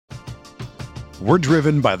We're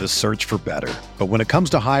driven by the search for better. But when it comes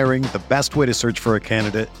to hiring, the best way to search for a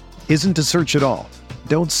candidate isn't to search at all.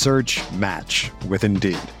 Don't search, match with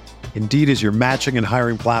Indeed. Indeed is your matching and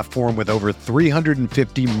hiring platform with over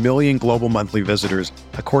 350 million global monthly visitors,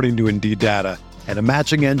 according to Indeed data, and a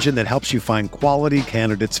matching engine that helps you find quality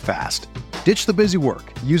candidates fast. Ditch the busy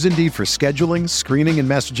work. Use Indeed for scheduling, screening, and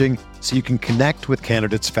messaging so you can connect with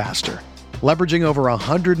candidates faster. Leveraging over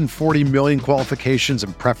 140 million qualifications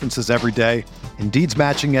and preferences every day, Indeed's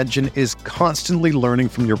matching engine is constantly learning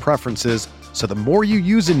from your preferences, so the more you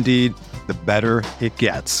use Indeed, the better it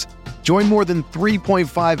gets. Join more than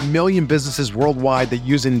 3.5 million businesses worldwide that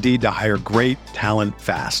use Indeed to hire great talent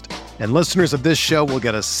fast. And listeners of this show will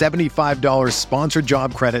get a $75 sponsored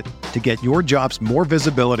job credit to get your jobs more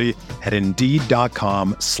visibility at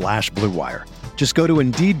Indeed.com/Blue Wire. Just go to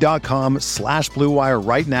Indeed.com/Blue Wire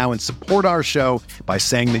right now and support our show by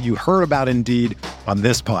saying that you heard about Indeed on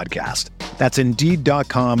this podcast. That's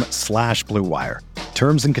Indeed.com/Blue Wire.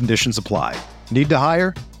 Terms and conditions apply. Need to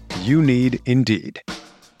hire? You need Indeed.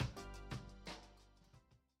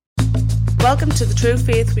 Welcome to the True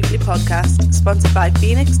Faith Weekly Podcast, sponsored by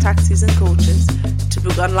Phoenix Taxis and Coaches. To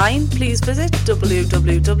book online, please visit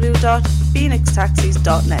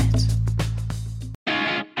www.phoenixtaxis.net.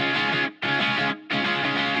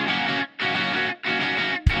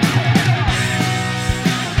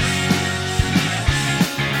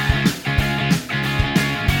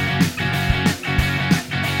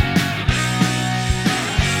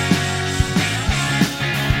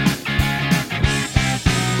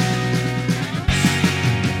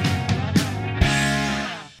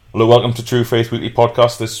 Hello, welcome to True Faith Weekly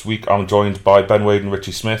Podcast. This week I'm joined by Ben Wade and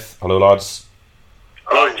Richie Smith. Hello, lads.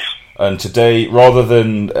 Hello. And today, rather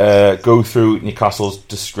than go through Newcastle's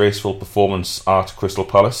disgraceful performance at Crystal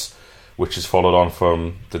Palace, which is followed on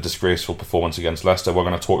from the disgraceful performance against Leicester, we're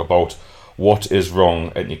going to talk about what is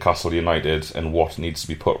wrong at Newcastle United and what needs to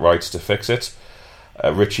be put right to fix it.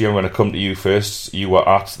 Richie, I'm going to come to you first. You were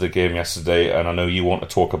at the game yesterday, and I know you want to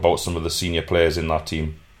talk about some of the senior players in that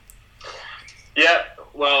team. Yeah.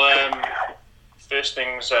 Well, first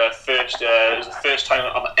things first. It was the first time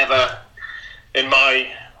I've ever, in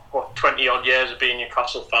my 20-odd years of being a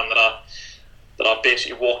Newcastle fan, that I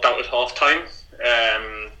basically walked out at half time.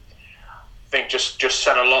 I think just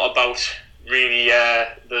said a lot about really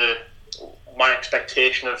my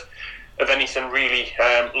expectation of anything really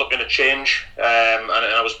looking to change, and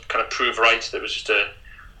I was kind of proved right. That it was just an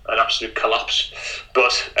absolute collapse.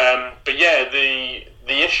 But yeah, the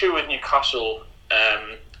issue with Newcastle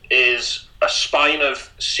is a spine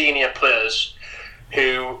of senior players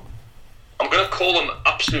who, I'm going to call them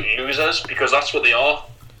absolute losers, because that's what they are.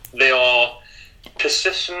 They are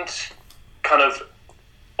persistent, kind of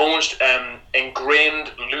almost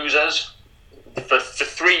ingrained losers. For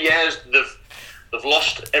 3 years, they've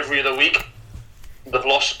lost every other week. They've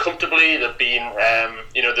lost comfortably. They've been,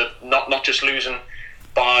 they're not just losing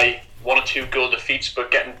by 1 or 2 goal defeats,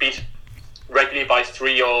 but getting beat regularly by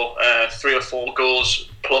 3 or 4 goals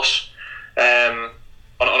plus on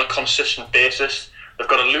a consistent basis. They've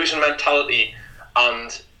got a losing mentality,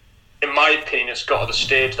 and in my opinion, it's got to the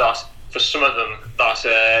stage that for some of them that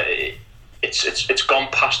it's gone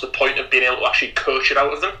past the point of being able to actually coach it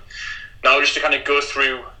out of them. Now, just to kind of go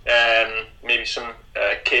through maybe some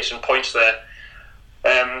case in points there.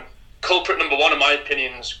 Culprit number 1, in my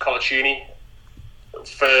opinion, is Colaccini.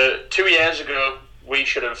 For 2 years ago, we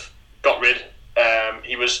should have got rid.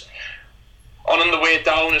 He was on the way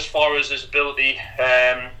down as far as his ability.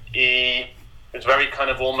 He was very kind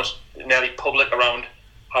of almost nearly public around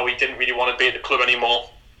how he didn't really want to be at the club anymore.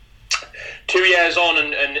 2 years on,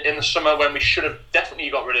 and in the summer when we should have definitely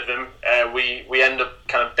got rid of him, we end up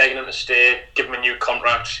kind of begging him to stay, give him a new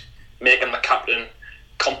contract, make him the captain,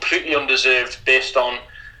 completely undeserved based on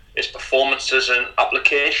his performances and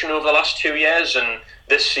application over the last 2 years. And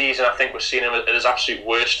this season, I think we're seeing him at his absolute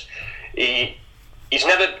worst. He's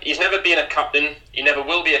never been a captain. He never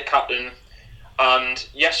will be a captain. And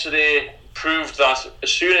yesterday proved that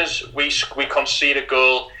as soon as we concede a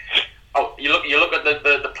goal, you look at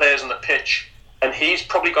the players on the pitch, and he's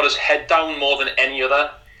probably got his head down more than any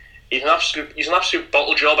other. He's an absolute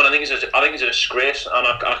bottle job, and I think it's a disgrace. And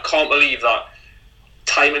I can't believe that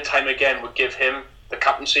time and time again we give him the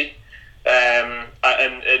captaincy. There's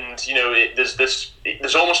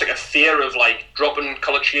almost like a fear of like dropping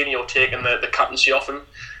Colaccini or taking the captaincy off him,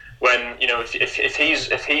 when if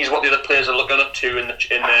he's what the other players are looking up to in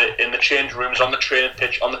the change rooms, on the training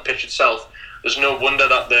pitch, on the pitch itself. There's no wonder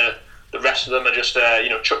that the rest of them are just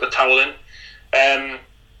chuck the towel in.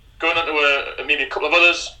 Going on to maybe a couple of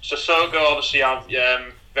others. Sissoko, obviously,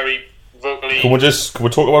 I'm very vocally. Can we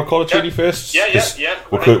talk about Colaccini first? Yeah.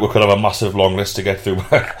 We could have a massive long list to get through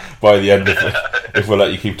by the end if we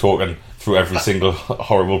let you keep talking through every single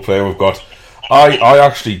horrible player we've got. I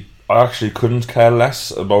actually couldn't care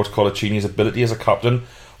less about Colaccini's ability as a captain.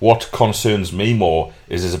 What concerns me more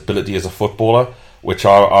is his ability as a footballer, which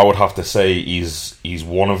I would have to say he's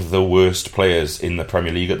one of the worst players in the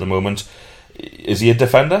Premier League at the moment. Is he a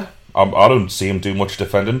defender? I don't see him do much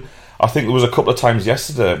defending. I think there was a couple of times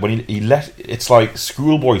yesterday when he let... It's like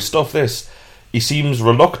schoolboy stuff, this. He seems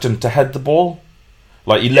reluctant to head the ball.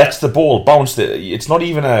 Like, he lets the ball bounce. It's not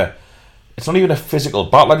even a physical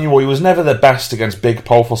battle anymore. He was never the best against big,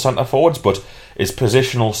 powerful centre-forwards, but his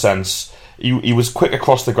positional sense... He was quick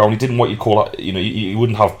across the ground. He didn't what you call it... he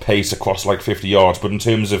wouldn't have pace across like 50 yards, but in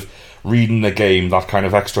terms of reading the game, that kind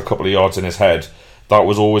of extra couple of yards in his head, that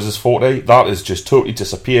was always his forte. That has just totally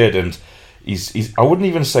disappeared, and he's I wouldn't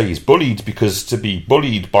even say he's bullied, because to be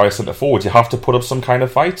bullied by a centre forward, you have to put up some kind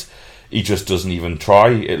of fight. He just doesn't even try,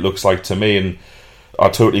 it looks like to me, and I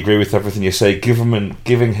totally agree with everything you say.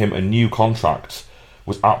 Giving him a new contract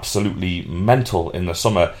was absolutely mental in the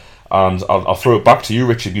summer, and I'll throw it back to you,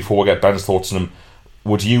 Richie, before we get Ben's thoughts on him.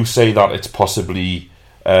 Would you say that it's possibly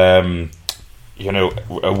a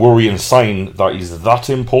worrying sign that he's that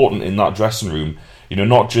important in that dressing room?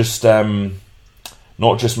 Not just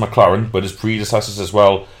McLaren, but his predecessors as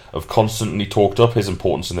well have constantly talked up his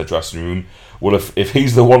importance in the dressing room. Well, if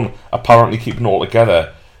he's the one apparently keeping it all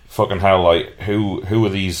together, fucking hell, like who are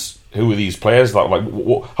these players that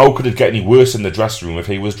how could it get any worse in the dressing room if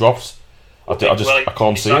he was dropped? I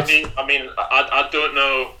can't see it. I mean, I don't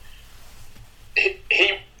know.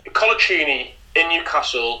 Colaccini in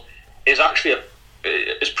Newcastle is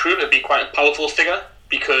proven to be quite a powerful figure,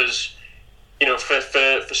 because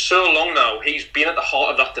for so long now he's been at the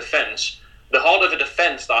heart of that defence, the heart of a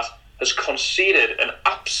defence that has conceded an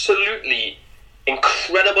absolutely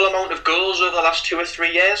incredible amount of goals over the last 2 or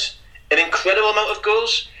 3 years, an incredible amount of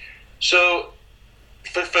goals. So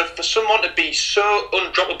for someone to be so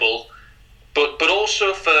undroppable, but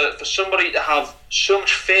also for somebody to have so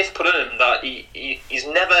much faith put in him that he's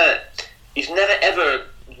never ever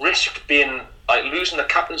risked being like losing the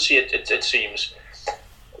captaincy. It seems.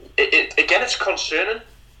 Again, it's concerning.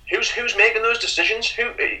 Who's making those decisions?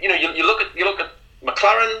 You look at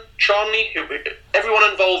McLaren, Charnley, everyone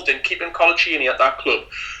involved in keeping Colaccini at that club.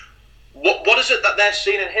 What is it that they're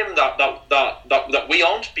seeing in him that we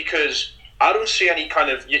aren't? Because I don't see any kind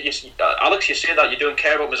of. Alex, you say that you don't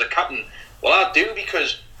care about him as a captain. Well, I do,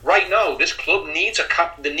 because right now this club needs a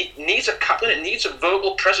captain. It needs a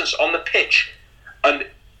vocal presence on the pitch, and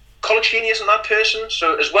Colaccini isn't that person.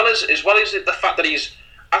 So as well as the fact that he's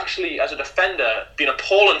actually, as a defender, been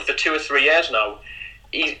appalling for 2 or 3 years now,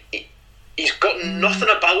 he's got nothing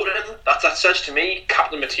about him that says to me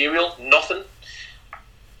captain material. Nothing.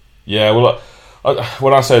 Yeah, well,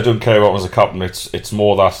 when I say I don't care about him as a captain, it's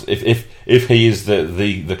more that if he is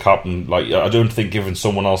the captain, like, I don't think giving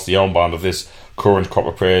someone else the armband of this current crop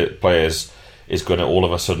of players is going to all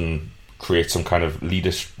of a sudden create some kind of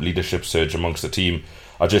leadership surge amongst the team.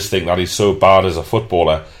 I just think that he's so bad as a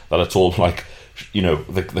footballer that it's all like,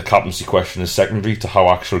 the captaincy question is secondary to how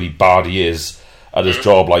actually bad he is at his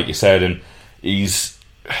job, like you said, and it's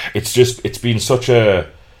been such a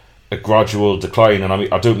gradual decline, and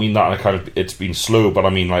I don't mean that in a kind of it's been slow, but I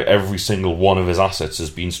mean like every single one of his assets has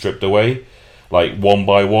been stripped away, like one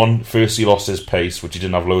by one. First he lost his pace, which he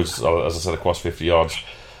didn't have loads, as I said, across 50 yards.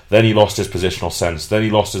 Then he lost his positional sense. Then he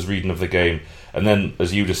lost his reading of the game, and then,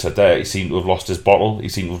 as you just said there, he seemed to have lost his bottle. He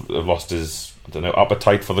seemed to have lost his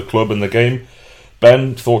appetite for the club and the game.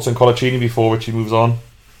 Ben, thoughts on Colaccini before Richie moves on?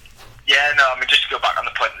 Yeah, no, I mean, just to go back on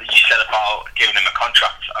the point that you said about giving him a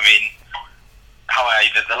contract, I mean,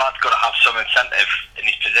 the lad's got to have some incentive in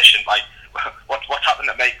his position. Like, what's happened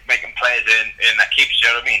that making players earn their keeps? You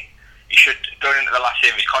know what I mean? He should, going into the last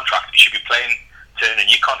year of his contract, he should be playing to earn a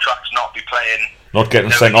new contract, not be playing. Not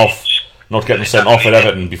getting sent off. Not getting sent off at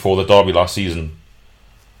Everton before the derby last season.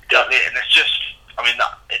 Exactly, and it's just, I mean,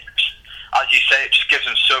 as you say, it just gives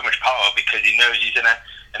him so much power, because he knows he's in a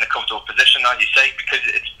comfortable position, as you say, because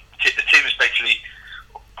the team is basically,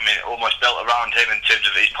 I mean, almost built around him in terms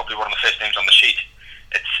of he's probably one of the first names on the sheet.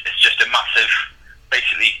 It's just a massive.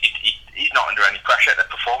 Basically, he's not under any pressure to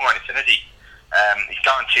perform or anything, is he? He's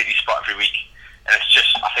guaranteed his spot every week, and I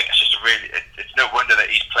think it's just it's no wonder that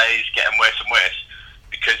his play is getting worse and worse,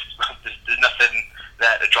 because there's nothing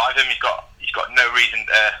there to drive him. He's got no reason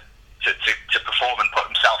to perform and put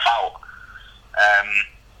himself out.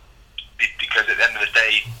 Because at the end of the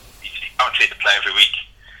day, he's guaranteed to play every week.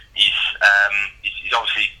 He's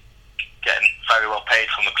obviously getting very well paid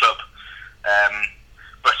from the club.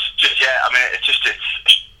 But just Yeah, I mean,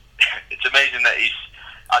 it's amazing that he's,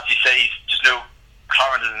 as you say,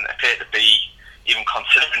 Claren doesn't appear to be even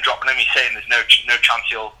considering dropping him. He's saying there's no chance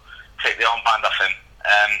he'll take the armband off him.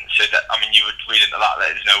 So that, I mean, you would read into that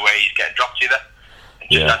there's no way he's getting dropped either. And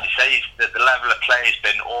just as you say, the level of play has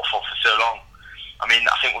been awful for so long. I mean,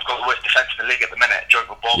 I think we've got the worst defence in the league at the minute, joint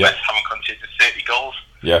with Bournemouth, having conceded 30 goals.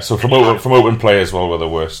 Yeah, so from open play as well, we're the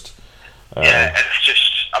worst. Yeah, and it's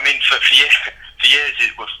just, I mean, for years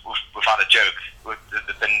we've had a joke.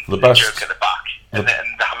 There's been a joke at the back, and they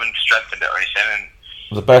haven't strengthened it or anything.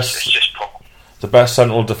 And it's just poor. The best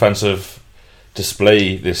central defensive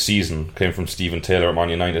display this season came from Stephen Taylor at Man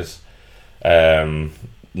United,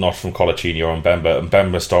 not from Colaccini or Mbemba.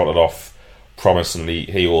 Mbemba started off promisingly.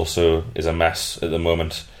 He also is a mess at the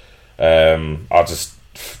moment. We'll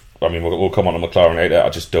come on to McLaren later. I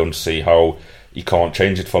just don't see how he can't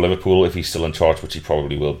change it for Liverpool if he's still in charge, which he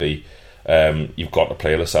probably will be. You've got to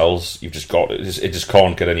play Lascelles. You've just got it. It just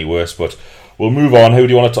can't get any worse. But we'll move on. Who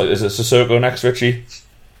do you want to talk? Is it Sissoko next, Richie?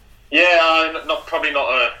 Yeah, probably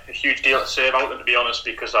not a huge deal to say about him, to be honest,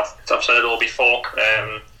 because I've said it all before.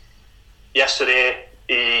 Yesterday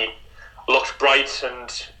he looked bright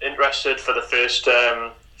and interested for the first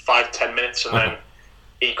 5-10 minutes, and then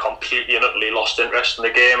he completely and utterly lost interest in the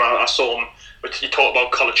game. I saw him. You talk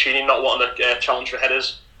about Colaccini not wanting to challenge for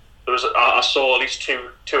headers. I saw at least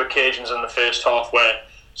two occasions in the first half where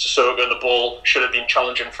Sissoko and the ball should have been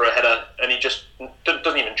challenging for a header, and he just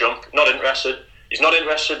doesn't even jump. Not interested. He's not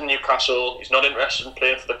interested in Newcastle. He's not interested in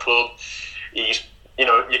playing for the club. You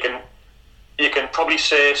can probably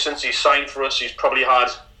say since he's signed for us, he's probably had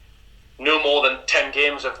no more than 10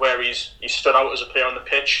 games of where he's stood out as a player on the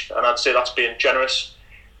pitch, and I'd say that's being generous.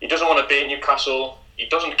 He doesn't want to be at Newcastle. He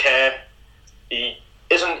doesn't care. He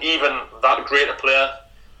isn't even that great a player.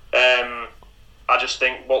 I just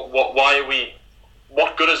think, what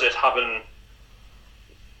good is it having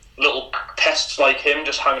little pests like him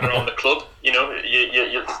just hanging around the club? You know,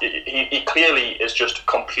 he clearly is just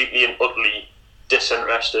completely and utterly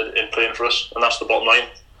disinterested in playing for us, and that's the bottom line.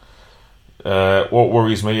 What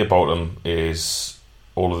worries me about him is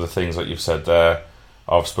all of the things that you've said there.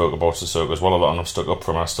 I've spoke about Sissoko as well a lot, and I'm stuck up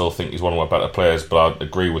for him. I still think he's one of our better players, but I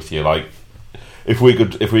agree with you. Like, if we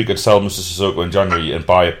could sell Mr. Sissoko in January and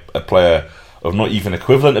buy a player of not even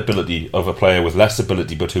equivalent ability of a player with less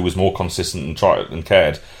ability, but who was more consistent and tried and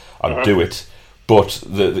cared, I'd do it. But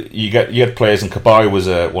you get players, and Cabaye was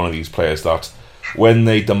one of these players that when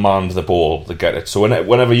they demand the ball, they get it. So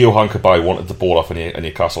whenever Johan Cabaye wanted the ball off a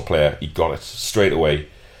Newcastle player, he got it straight away.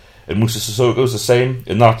 And Moussa Sissoko's the same,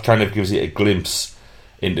 and that kind of gives you a glimpse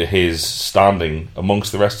into his standing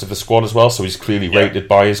amongst the rest of the squad as well. So he's clearly rated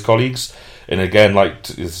by his colleagues. And again, like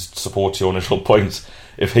to support your initial point,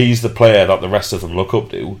 if he's the player that the rest of them look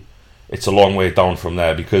up to, it's a long way down from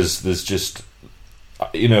there, because there's just,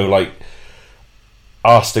 I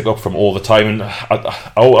stick up for him all the time, and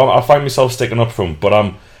I find myself sticking up for him, but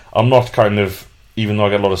I'm not kind of, even though I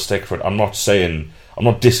get a lot of stick for it, I'm not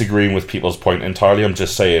disagreeing with people's point entirely. I'm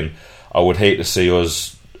just saying I would hate to see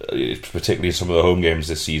us, particularly some of the home games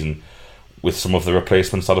this season, with some of the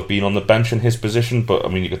replacements that have been on the bench in his position. But I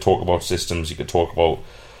mean, you could talk about systems, you could talk about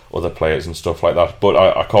other players and stuff like that. But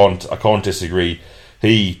I can't disagree.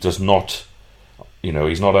 He does not,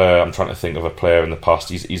 he's not I'm trying to think of a player in the past.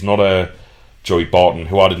 He's not a Joey Barton,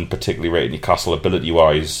 who I didn't particularly rate Newcastle ability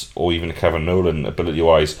wise, or even Kevin Nolan ability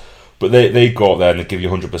wise. But they go out there and they give you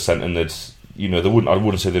 100%, and I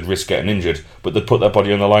wouldn't say they'd risk getting injured, but they'd put their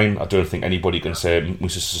body on the line. I don't think anybody can say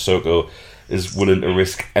Moussa Sissoko is willing to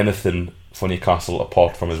risk anything for Newcastle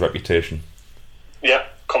apart from his reputation. Yeah,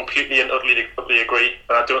 completely and utterly agree.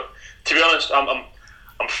 And I don't. To be honest, I'm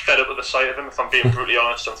fed up with the sight of him. If I'm being brutally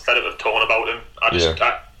honest, I'm fed up of talking about him.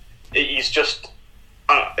 He's just.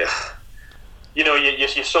 You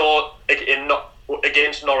saw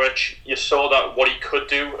against Norwich, you saw that what he could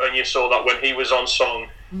do, and you saw that when he was on song,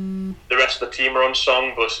 the rest of the team were on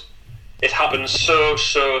song. But it happens so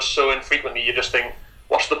infrequently. You just think,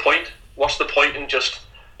 what's the point? What's the point in just,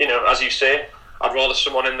 as you say, I'd rather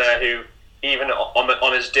someone in there who, even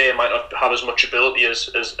on his day, might not have as much ability as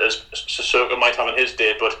Sissoko might have on his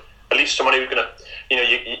day, but at least someone who's going to,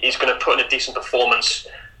 he's going to put in a decent performance,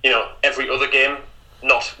 every other game,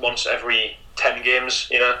 not once every 10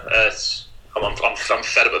 games. I'm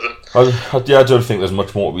fed up with them. I don't think there's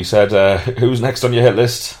much more to be said. Who's next on your hit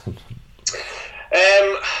list?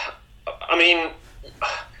 I mean,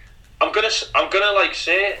 I'm gonna say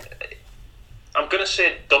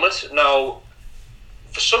Dummett. Now,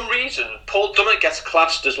 for some reason, Paul Dummett gets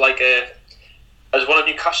classed as one of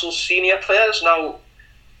Newcastle's senior players. Now,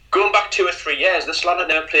 going back 2 or 3 years, this lad had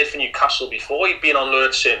never played for Newcastle before. He'd been on loan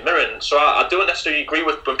at St Mirren, so I don't necessarily agree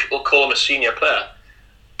with when people call him a senior player.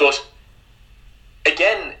 But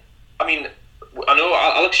again, I mean, I know,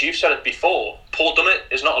 Alex, you've said it before. Paul Dummett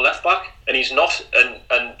is not a left back, and he's not.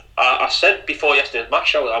 And I said before yesterday's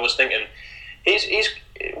match, I was thinking,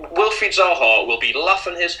 Wilfried Zaha will be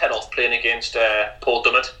laughing his head off playing against Paul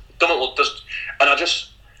Dummett. Dummett will just,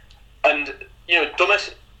 and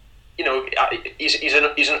Dummett,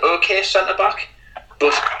 he's an okay centre back,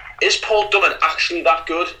 but is Paul Dummett actually that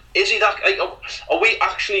good? Is he that? Are we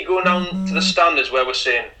actually going down to the standards where we're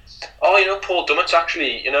saying, Paul Dummett's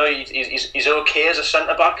actually, he's okay as a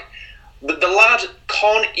centre back? The lad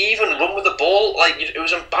can't even run with the ball. Like, it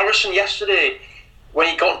was embarrassing yesterday when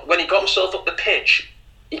he got himself up the pitch.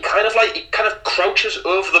 He kind of crouches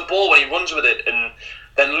over the ball when he runs with it and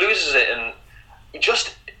then loses it, and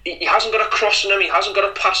he hasn't got a cross in him, he hasn't got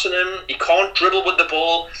a pass in him, he can't dribble with the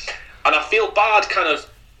ball, and I feel bad.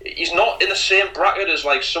 He's not in the same bracket as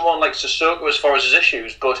like someone like Sissoko as far as his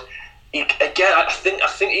issues, but I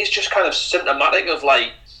think he's just kind of symptomatic of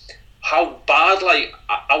like how bad like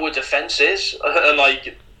our defence is, and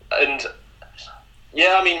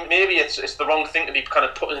maybe it's the wrong thing to be kind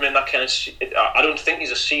of putting him in that kind of. I don't think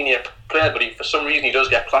he's a senior player, but for some reason he does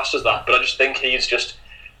get classed as that. But I just think he's just,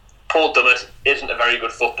 Paul Dummett isn't a very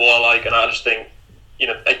good footballer, and I just think,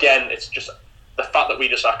 again, it's just the fact that we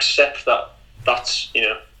just accept that's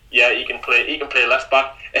he can play left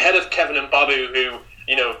back ahead of Kevin Mbabu, who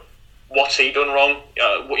what's he done wrong?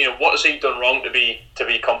 What has he done wrong to be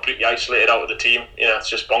completely isolated out of the team? It's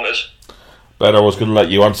just bonkers. Ben, I was going to let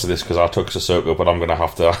you answer this because I took Sissoko, but I'm going to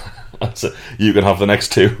have to answer. You can have the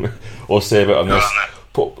next two or save it on this.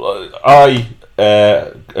 I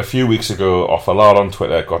a few weeks ago, off a lad on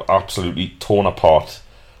Twitter, got absolutely torn apart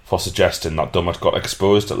for suggesting that Dummett got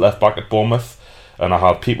exposed at left back at Bournemouth, and I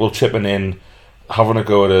had people chipping in, having a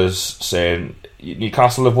go at us, saying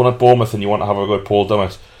Newcastle have won at Bournemouth and you want to have a go at Paul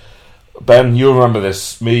Dummett. Ben, you'll remember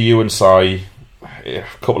this. Me, you and Si, a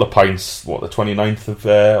couple of pints, the 29th of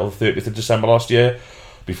or the 30th of December last year,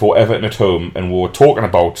 before Everton at home, and we were talking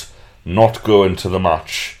about not going to the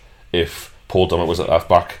match if Paul Dummett was at left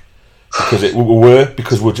back, because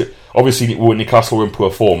obviously Newcastle were in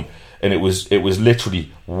poor form, and it was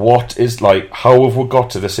literally how have we got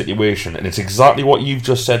to this situation? And it's exactly what you've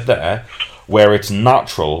just said there, where it's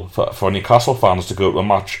natural for Newcastle fans to go to a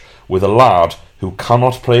match with a lad who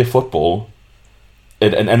cannot play football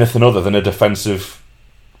in anything other than a defensive,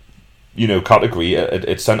 category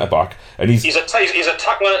at centre back, and he's a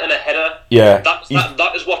tackler and a header. Yeah,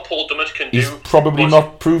 that is what Paul Dummett can do. He's probably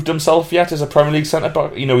not proved himself yet as a Premier League centre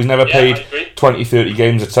back. He's never played 20-30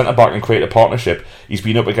 games at centre back and create a partnership. He's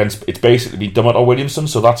been up against, it's basically been Dummett or Williamson,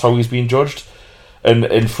 so that's how he's been judged.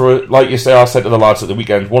 And for, like you say, I said to the lads at the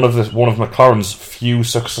weekend, one of McLaren's few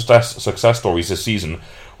success stories this season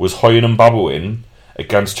was Hoying Mbabu in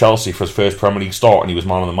against Chelsea for his first Premier League start, and he was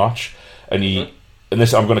man of the match. And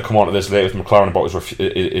this, I'm going to come on to this later with McLaren about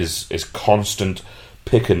his constant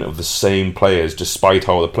picking of the same players despite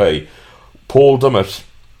how they play. Paul Dummett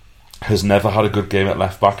has never had a good game at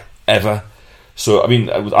left back ever. So I mean,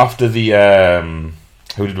 after the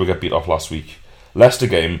who did we get beat off last week? Leicester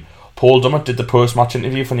game. Paul Dummett did the post-match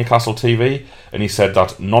interview for Newcastle TV, and he said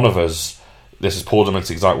that none of us, this is Paul Dummett's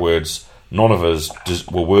exact words, none of us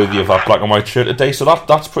were worthy of that black and white shirt today. So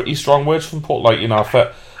that's pretty strong words from Paul.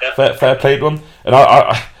 Fair play to him. And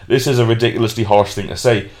I this is a ridiculously harsh thing to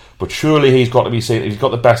say, but surely he's got to be saying, if he's got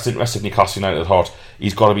the best interest of Newcastle United at heart,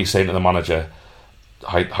 he's got to be saying to the manager,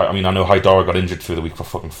 I know Haidara got injured through the week for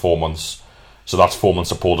fucking 4 months, so that's 4 months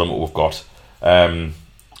of Paul Dummett we've got.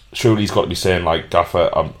 Surely he's got to be saying, like, Gaffer,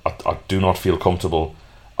 I do not feel comfortable.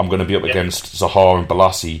 I'm going to be up against Zaha and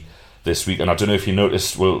Balassi this week, and I don't know if you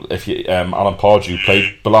noticed, Alan Pardew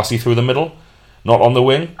played Balassi through the middle, not on the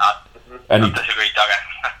wing. I disagree, Dagger.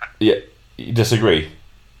 Yeah, you disagree?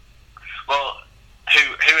 Well, who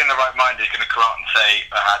in the right mind is going to come out and say,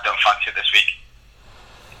 I don't fancy it this week?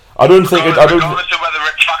 Regardless of whether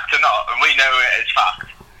it's fact or not, and we know it is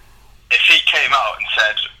fact, if he came out and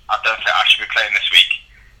said, I don't think I should be playing this week,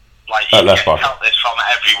 like, he'd get pelters from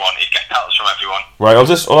everyone. He'd get pelters from everyone. Right, I'll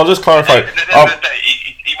just clarify. At the end of the day,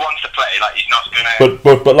 he wants to play. Like, he's not going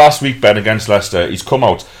to. But last week, Ben, against Leicester, he's come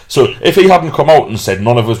out. So if he hadn't come out and said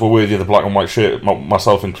none of us were worthy of the black and white shirt,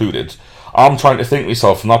 myself included, I'm trying to think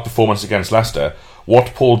myself from that performance against Leicester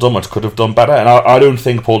what Paul Dummett could have done better, and I don't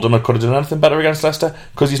think Paul Dummett could have done anything better against Leicester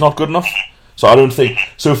because he's not good enough. So I don't think.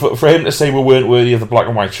 So for him to say we weren't worthy of the black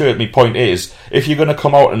and white shirt, my point is, if you're going to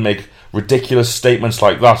come out and make ridiculous statements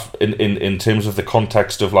like that in terms of the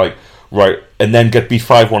context of, like, right, and then get beat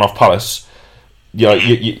 5-1 off Palace, yeah,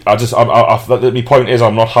 my point is,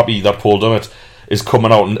 I'm not happy that Paul Dummett is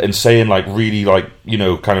coming out and saying like really like, you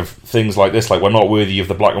know, kind of things like this, like we're not worthy of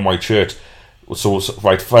the black and white shirt. So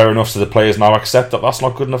right, fair enough. So the players now accept that that's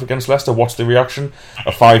not good enough against Leicester. What's the reaction?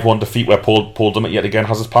 A 5-1 defeat where Paul Dummett yet again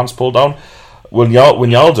has his pants pulled down.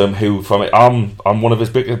 Wijnaldum, who I'm one of his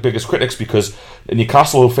biggest critics, because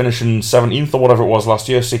Newcastle finishing 17th or whatever it was last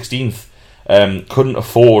year, 16th, couldn't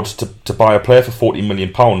afford to buy a player for £40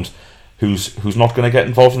 million who's not going to get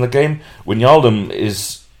involved in the game. Wijnaldum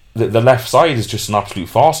is the left side is just an absolute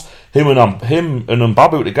farce. Him and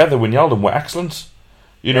Mbabu together, Wijnaldum were excellent.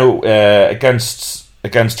 You know, against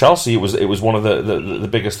Chelsea, it was one of the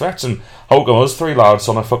biggest threats. And how come us three lads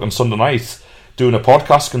on a fucking Sunday night doing a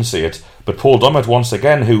podcast can see it, but Paul Dummett, once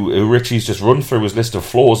again, who Richie's just run through his list of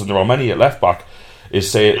flaws, and there are many at left back, is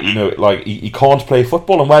saying, you know, like he can't play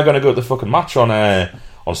football, and we're going to go to the fucking match on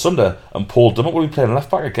Sunday, and Paul Dummett will be playing left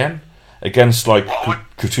back again against like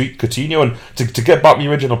Coutinho. And to get back to the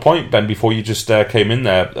original point, Ben, before you just came in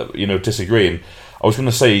there, you know, disagreeing, I was going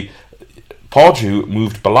to say Pardew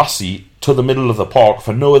moved Balassi to the middle of the park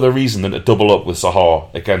for no other reason than to double up with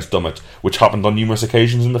Sahar against Dummett, which happened on numerous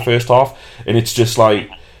occasions in the first half. And it's just like,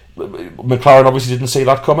 McLaren obviously didn't see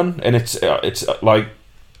that coming, and it's like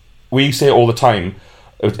we say it all the time,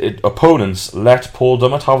 opponents let Paul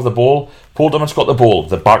Dummett have the ball. Paul Dummett's got the ball,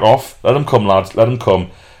 they back off, let him come lads, let him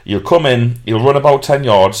come. He'll come in, he'll run about 10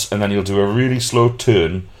 yards, and then he'll do a really slow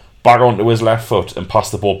turn back onto his left foot and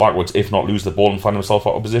pass the ball backwards, if not lose the ball and find himself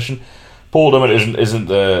out of position. Paul Dummett isn't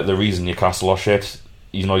the reason Newcastle are shit.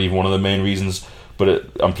 He's not even one of the main reasons. But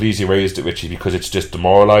I'm pleased you raised it, Richie, because it's just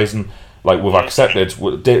demoralising. Like, we've accepted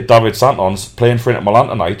David Santon's playing for Inter Milan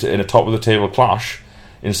tonight in a top of the table clash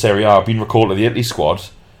in Serie A, being recalled to the Italy squad,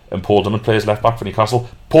 and Paul Dummett plays left back for Newcastle.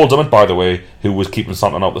 Paul Dummett, by the way, who was keeping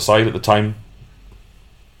Santon out the side at the time.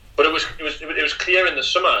 But it was clear in the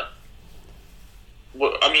summer.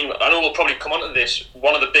 I mean, I know we'll probably come on to this.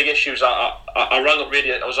 One of the big issues, I rang up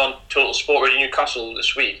radio. I was on Total Sport Radio Newcastle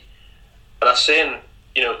this week, and I was saying,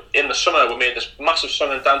 you know, in the summer we made this massive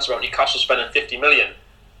song and dance about Newcastle spending 50 million.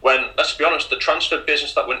 When, let's be honest, the transfer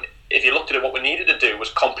business if you looked at it, what we needed to do was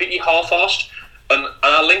completely half-assed, and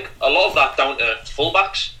I link a lot of that down to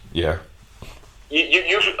fullbacks. Yeah.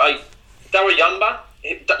 Daryl Janmaat.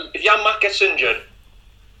 If Janmaat gets injured,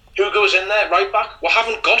 who goes in there? Right back? We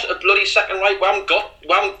haven't got a bloody second right. We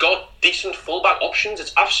haven't got decent fullback options.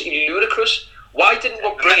 It's absolutely ludicrous. Why didn't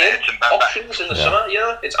we bring in options in the summer? You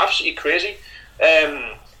know, it's absolutely crazy.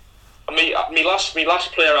 My last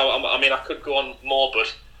player. I mean, I could go on more,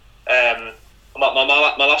 but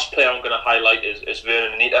my last player I'm going to highlight is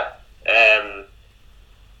Vernon Anita.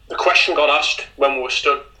 The question got asked when we were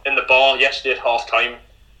stood in the bar yesterday at half time.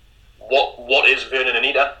 What is Vernon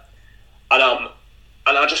Anita?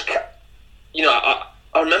 And I just, you know,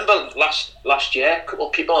 I remember last year a couple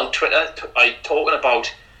of people on Twitter talking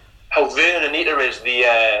about how Vernon Anita is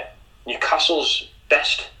the Newcastle's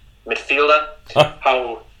best midfielder.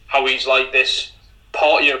 How he's like this.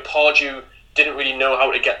 Pardew didn't really know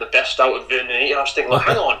how to get the best out of Vernon Anita. I was thinking,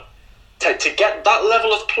 hang on, to get that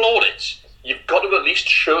level of plaudits, you've got to at least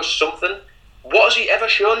show something. What has he ever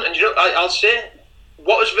shown? And you know, I'll say,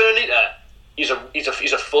 what is Vernon Anita?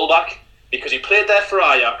 He's a fullback. Because he played there for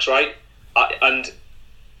Ajax, right? And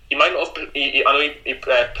he might not have. I know he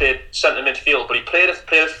played centre midfield, but he played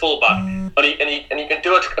a fullback, and he can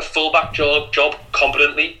do a fullback job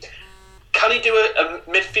competently. Can he do a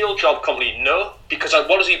midfield job competently? No, because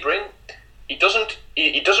what does he bring? He doesn't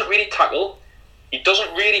really tackle. He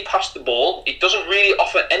doesn't really pass the ball. He doesn't really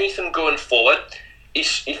offer anything going forward. He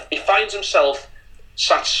finds himself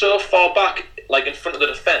sat so far back, like in front of the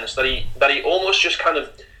defence, that he almost just kind of.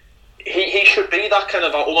 He should be that kind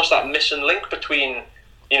of almost that missing link between,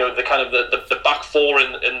 you know, the kind of the back four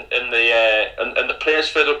and the players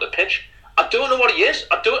further up the pitch. I don't know what he is.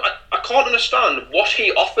 I can't understand what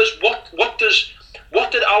he offers. What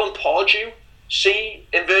did Alan Pardew see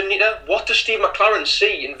in Vernon Anita? What does Steve McLaren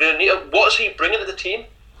see in Vernon Anita? What is he bringing to the team?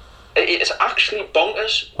 It's actually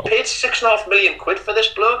bonkers. Paid £6.5 million for this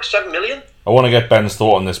bloke, 7 million. I want to get Ben's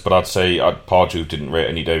thought on this, but I'd say Pardew didn't rate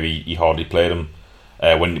Anita. He hardly played him.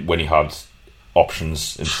 When he had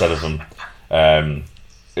options instead of him,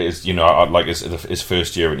 his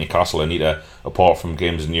first year at Newcastle, Anita, apart from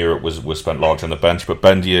games in Europe, was spent largely on the bench. But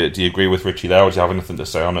Ben, do you agree with Richie there, or do you have anything to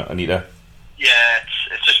say on it, Anita? Yeah,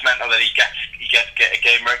 it's just mental that he gets a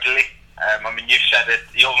game regularly. I mean, you've said it.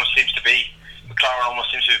 McLaren almost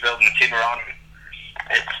seems to be building a team around him.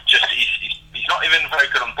 It's just he's not even very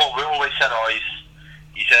good on ball. We always said,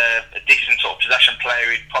 he's a decent sort of possession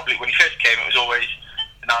player. He'd probably, when he first came, it was always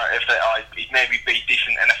in narrative that he'd maybe be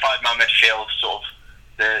decent in a 5-man midfield, sort of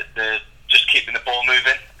the just keeping the ball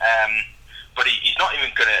moving. But he's not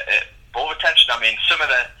even good at ball retention. I mean, some of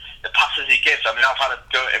the passes he gives, I mean, I've had a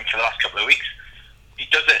go at him for the last couple of weeks. He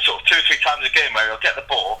does it sort of 2 or 3 times a game where he'll get the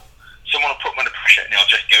ball, someone will put him under pressure, and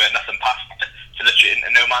he'll just give it nothing past to literally into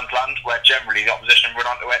no man's land, where generally the opposition run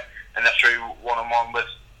onto it and they're through one-on-one with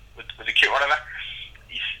a cute whatever.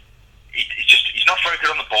 He's not very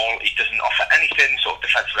good on the ball. He doesn't offer anything sort of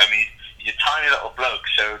defensive. I mean, he's a tiny little bloke,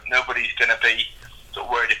 so nobody's going to be sort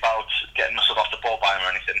of worried about getting muscled off the ball by him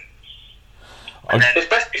or anything. And then he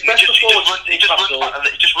just runs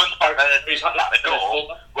back the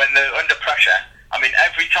goal when they're under pressure. I mean,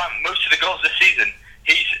 every time, most of the goals this season,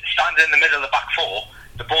 he's standing in the middle of the back four,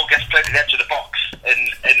 the ball gets played at the edge of the box, and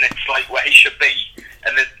it's like where he should be,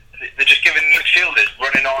 and they're just giving midfielders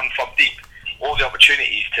running on from deep all the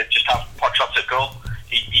opportunities to just have pot shots at goal.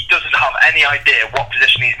 He doesn't have any idea what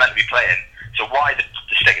position he's meant to be playing, so why they're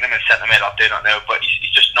sticking him in centre mid, I do not know, but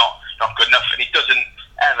he's just not good enough, and he doesn't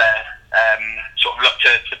ever sort of look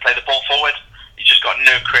to play the ball forward. He's just got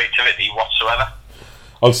no creativity whatsoever.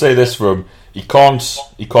 I'll say this for him: he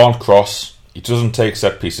can't cross. He doesn't take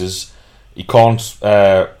set pieces. He can't.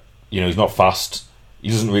 He's not fast. He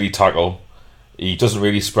doesn't really tackle. He doesn't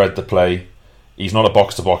really spread the play. He's not a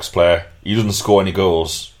box-to-box player. He doesn't score any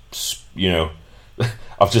goals.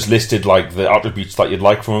 I've just listed like the attributes that you'd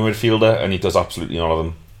like from a midfielder, and he does absolutely none of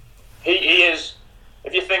them. He is.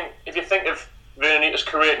 If you think of Vernonita's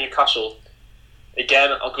career at Newcastle,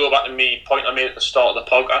 again, I'll go back to the point I made at the start of the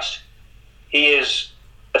podcast. He is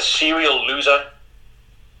a serial loser.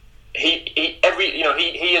 He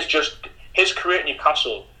is just, his career at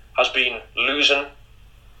Newcastle has been losing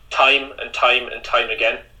time and time and time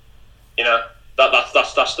again. You know, that's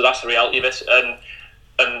the reality of it.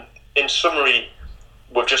 And in summary,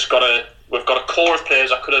 we've got a core of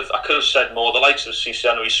players. I could have said more. The likes of Cisse,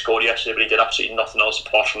 I know he scored yesterday, but he did absolutely nothing else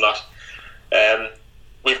apart from that.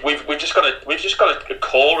 We've just got a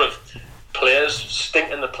core of players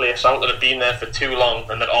stinking the place out that have been there for too long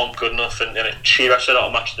and that aren't good enough. And Shearer said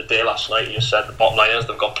on Match of the Day last night, he just said the bottom line is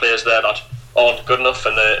they've got players there that aren't good enough,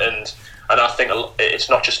 and I think it's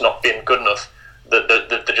not just not being good enough.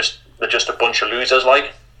 They're just a bunch of losers,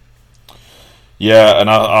 like. Yeah, and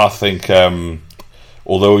I think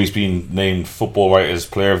although he's been named Football Writers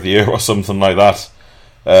Player of the Year or something like that,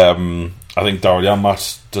 I think Daryl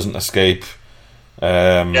Janmaat doesn't escape.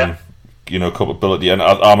 Culpability, and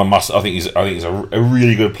I think he's a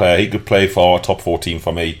really good player. He could play for a top 4 team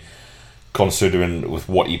for me, considering with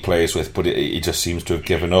what he plays with. But he just seems to have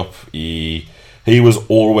given up. He was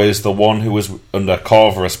always the one who was under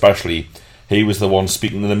Carver, especially. He was the one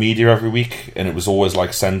speaking to the media every week, and it was always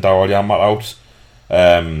like send Daryl Janmaat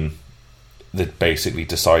out. They basically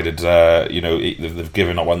decided, they've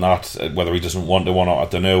given up on that. Whether he doesn't want to or not, I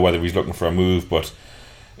don't know. Whether he's looking for a move, but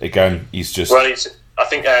again, he's just. Well, I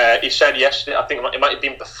think he said yesterday, I think it might have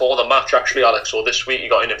been before the match actually, Alex, or this week he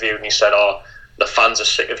got interviewed and he said, the fans are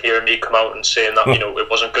sick of hearing me come out and saying that, it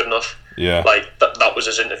wasn't good enough. Yeah. Like, that was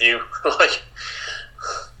his interview. Like.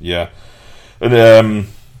 Yeah. And,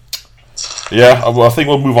 I think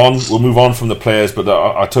we'll move on. We'll move on from the players, but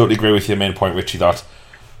I totally agree with your main point, Richie, that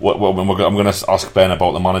I'm going to ask Ben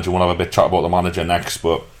about the manager. We'll have a bit chat about the manager next,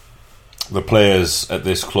 but the players at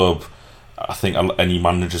this club, I think any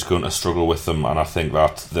manager's going to struggle with them, and I think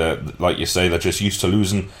that, like you say, they're just used to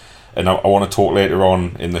losing. And I want to talk later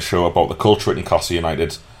on in the show about the culture at Newcastle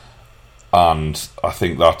United, and I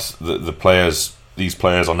think that these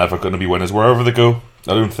players are never going to be winners wherever they go.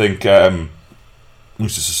 I don't think Moussa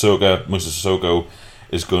Sissoko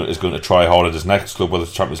is going to try hard at his next club, whether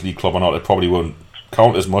it's Champions League club or not. It probably won't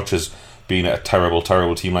count as much as being at a terrible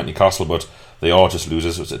team like Newcastle, but they are just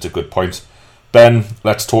losers. It's a good point. Ben,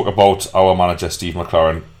 let's talk about our manager, Steve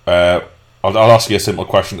McClaren. I'll ask you a simple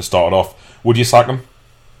question to start off. Would you sack him?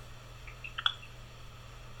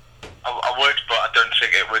 I would, but I don't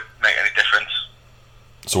think it would make any difference.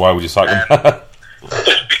 So why would you sack him?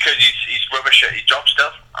 Just because he's rubbish at his job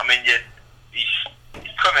still. I mean, he's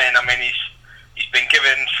come in. I mean, he's been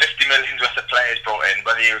given 50 million worth of players brought in.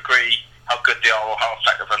 Whether you agree how good they are or how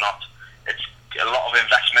effective or not, it's a lot of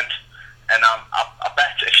investment. And I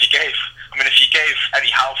bet if you gave Eddie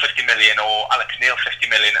Howe 50 million or Alex Neil 50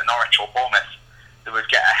 million at Norwich or Bournemouth, they would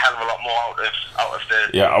get a hell of a lot more out of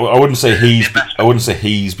the. Yeah, I wouldn't say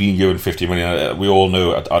he's been given 50 million. We all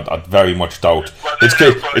know. I'd very much doubt. Well, it's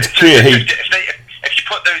clear. If you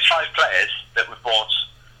put those 5 players that we've bought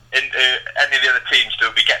into any of the other teams,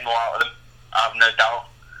 they'll be getting more out of them. I have no doubt.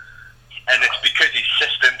 And it's because his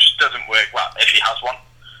system just doesn't work well if he has one.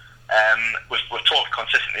 We've talked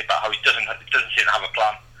consistently about how he doesn't seem to have a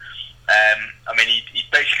plan. I mean, he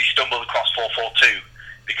basically stumbled across 4-4-2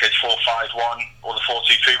 because 4-5-1 or the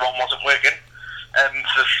 4-2-3-1 wasn't working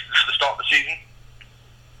for the start of the season.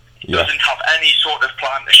 He doesn't have any sort of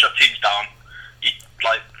plan to shut teams down.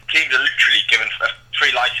 Teams are literally given a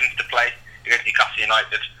free license to play against Newcastle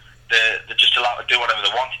United. They're just allowed to do whatever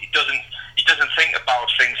they want. He doesn't think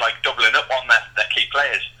about things like doubling up on their key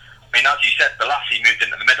players. I mean, as you said, Balassi moved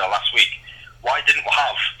into the middle last week. Why didn't we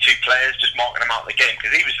have two players just marking him out of the game?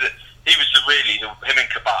 Because him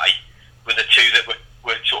and Cabaye were the two that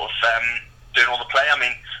were sort of doing all the play. I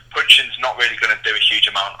mean, Punchin's not really going to do a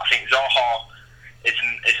huge amount. I think Zaha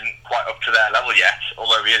isn't quite up to their level yet,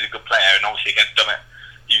 although he is a good player, and obviously against Dummett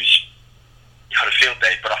he had a field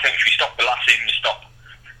day. But I think if you stop Balassi and you stop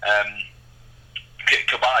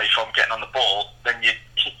Cabaye from getting on the ball, then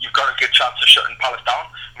you've got a good chance of shutting Palace down.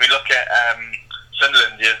 I mean, look at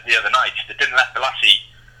Sunderland the other night. They didn't let Balassi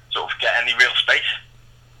sort of get any real space,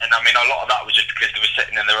 and I mean, a lot of that was just because they were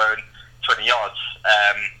sitting in their own 20 yards.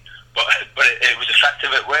 But it was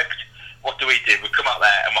effective. It worked. What do? We come out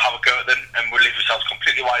there and we'll have a go at them, and we'll leave ourselves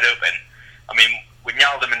completely wide open. I mean,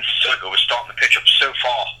 Wijnaldum and Sissoko were starting the pitch up so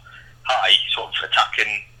far high, sort of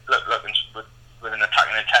attacking, looking with an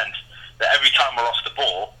attacking intent, that every time we lost the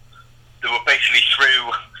ball, they were basically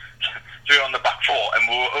through on the back four, and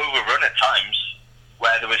we were overrun at times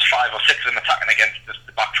where there was 5 or 6 of them attacking against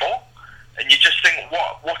the back four, and you just think,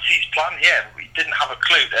 what's his plan here? We didn't have a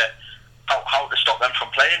clue to how to stop them from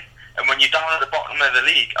playing. And when you're down at the bottom of the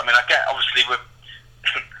league, I mean, I get obviously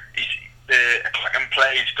the attacking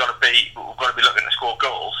play's got to be, we've got to be looking to score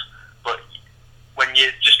goals, but when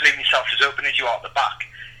you're just leaving yourself as open as you are at the back,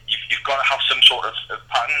 you've got to have some sort of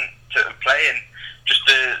pattern to play, and just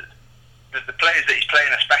the players that he's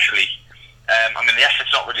playing especially, I mean, the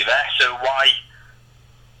effort's not really there, so why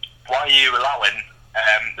are you allowing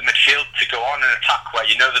the midfield to go on and attack where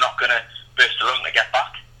you know they're not going to burst the lung to get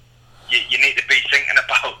back? You need to be thinking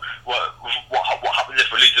about what happens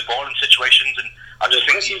if we lose the ball in situations, and I just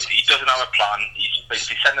think he doesn't have a plan. He's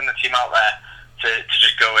basically sending the team out there to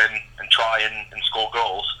just go in and try and score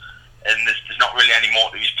goals, and there's not really any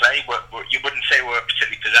more to his play. You wouldn't say we're a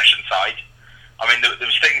particularly possession side. I mean, there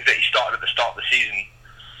was things that he started at the start of the season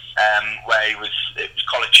where it was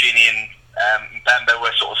Colaccini and Mbembe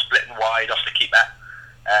were sort of splitting wide off the keeper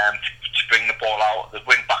to bring the ball out. The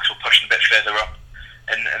wing backs were pushing a bit further up.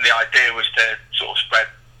 And the idea was to sort of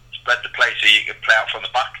spread the play so you could play out from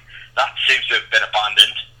the back. That seems to have been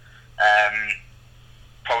abandoned,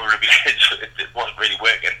 probably because it wasn't really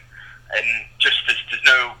working. And just there's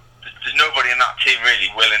nobody in that team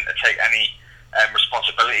really willing to take any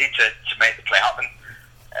responsibility to make the play happen.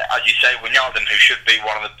 As you say, Wijnaldum, who should be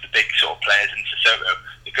one of the big sort of players in Sissoko,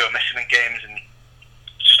 they go missing in games, and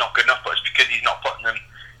it's just not good enough. But it's because he's not putting them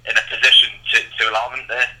in a position to allow them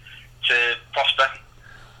to prosper.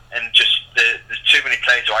 And just there's too many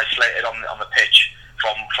players who are isolated on the pitch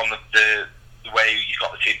from the way you've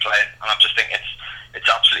got the team playing, and I just think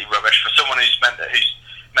it's absolutely rubbish for someone who's meant to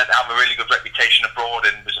have a really good reputation abroad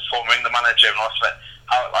and was a former England manager and all that.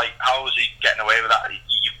 How is he getting away with that?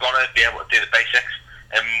 You've got to be able to do the basics,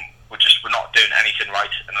 and we're not doing anything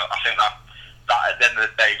right. And I think that at the end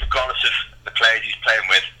of the day, regardless of the players he's playing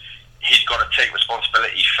with, he's got to take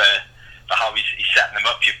responsibility for how he's setting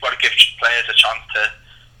them up. You've got to give players a chance to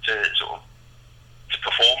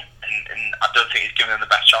perform, and I don't think he's giving them the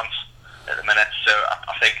best chance at the minute. So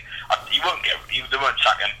I think they won't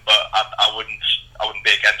sack him, but I wouldn't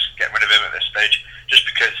be against getting rid of him at this stage, just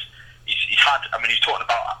because he's had. I mean, he's talking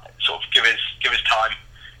about sort of give his time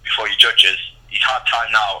before you judge us. He's had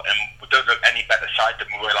time now, and we don't look any better side than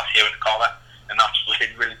we were last year in the corner, and that's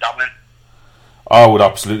really damning. I would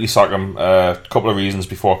absolutely sack him. A couple of reasons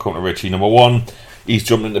before I come to Richie. Number one, he's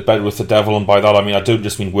jumped into bed with the devil, and by that I mean I don't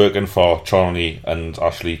just mean working for Charnley and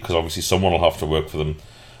Ashley, because obviously someone will have to work for them.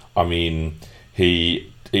 I mean,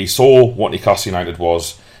 he saw what Newcastle United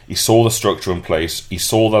was. He saw the structure in place. He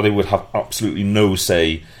saw that he would have absolutely no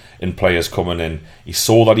say in players coming in. He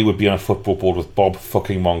saw that he would be on a football board with Bob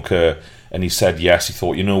fucking Moncur, and he said yes. He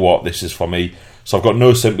thought, you know what, this is for me. So I've got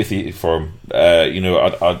no sympathy for him.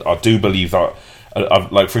 I do believe that.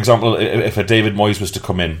 Like, for example, if a David Moyes was to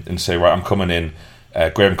come in and say, right, I'm coming in,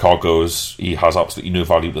 Graham Carr goes, he has absolutely no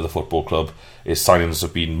value to the football club, his signings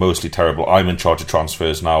have been mostly terrible, I'm in charge of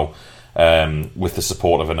transfers now, with the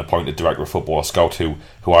support of an appointed director of football, a scout who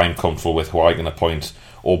I'm comfortable with, who I can appoint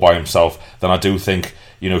all by himself, then I do think,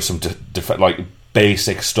 some like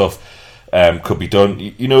basic stuff could be done.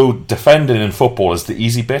 Defending in football is the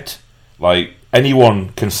easy bit. Like, anyone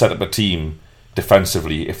can set up a team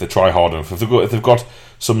defensively if they try hard enough. If they've got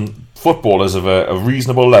some footballers of a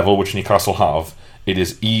reasonable level, which Newcastle have, it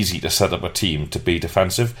is easy to set up a team to be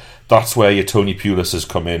defensive. That's where your Tony Pulis has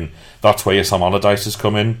come in. That's where your Sam Allardyce has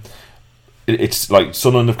come in. It's like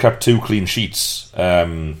Sunderland have kept 2 clean sheets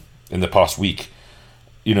in the past week,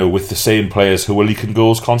 with the same players who are leaking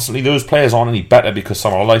goals constantly. Those players aren't any better because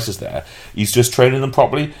Sam Allardyce is there. He's just training them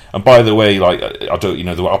properly. And by the way, they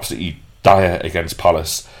were absolutely dire against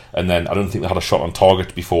Palace. And then I don't think they had a shot on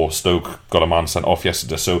target before Stoke got a man sent off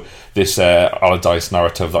yesterday. So this Allardyce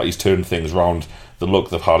narrative that he's turned things round, the luck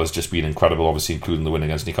they've had has just been incredible, obviously including the win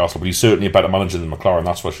against Newcastle. But he's certainly a better manager than McLaren,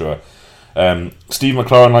 that's for sure. Steve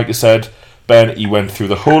McLaren, like I said, Ben, he went through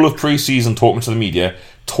the whole of pre-season talking to the media,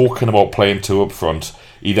 talking about playing 2 up front.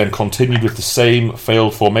 He then continued with the same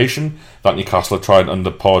failed formation that Newcastle had tried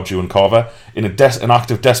under Pardew and Carver in an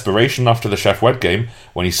act of desperation after the Sheff Wed game,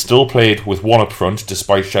 when he still played with 1 up front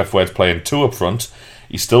despite Sheff Wed playing 2 up front.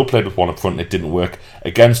 He still played with 1 up front and it didn't work.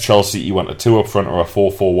 Against Chelsea, he went a 2 up front or a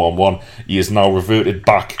 4-4-1-1. He has now reverted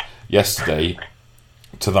back yesterday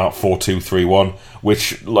to that 4-2-3-1,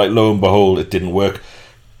 which, lo and behold, it didn't work.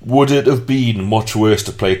 Would it have been much worse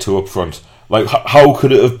to play 2 up front? How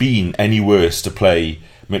could it have been any worse to play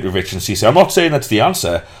Mitrovic and Cisse? I'm not saying that's the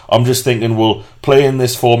answer. I'm just thinking, well, playing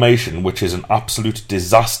this formation, which is an absolute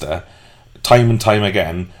disaster, time and time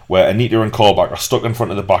again, where Anita and Colback are stuck in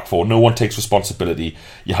front of the back four, no one takes responsibility.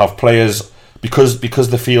 You have players, because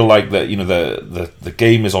they feel like that, the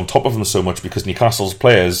game is on top of them so much, because Newcastle's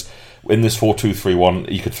players in this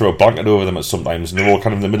 4-2-3-1, you could throw a blanket over them at sometimes, and they're all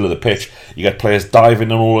kind of in the middle of the pitch. You get players diving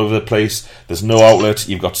in all over the place. There's no outlet.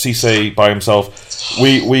 You've got Cisse by himself.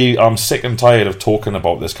 I'm sick and tired of talking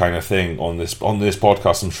about this kind of thing on this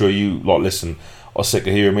podcast. I'm sure you lot listen are sick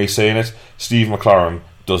of hearing me saying it. Steve McLaren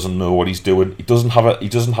doesn't know what he's doing. He doesn't have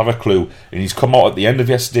a clue, and he's come out at the end of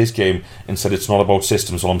yesterday's game and said it's not about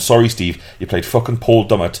systems. Well, I'm sorry, Steve, you played fucking Paul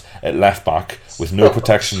Dummett at left back with no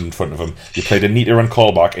protection in front of him. You played Anita and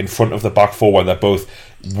Colback in front of the back four, where they're both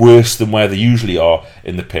worse than where they usually are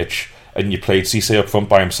in the pitch, and you played Cisse up front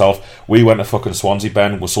by himself. We went to fucking Swansea,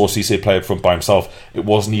 Ben, we saw Cisse play up front by himself. It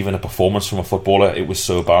wasn't even a performance from a footballer. It was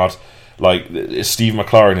so bad. Steve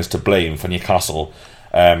McLaren is to blame for Newcastle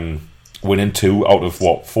winning 2 out of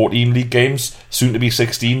 14 league games, soon to be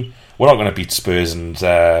 16. We're not going to beat Spurs and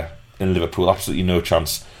Liverpool, absolutely no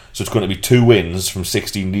chance. So it's going to be 2 wins from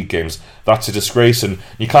 16 league games. That's a disgrace, and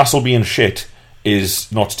Newcastle being shit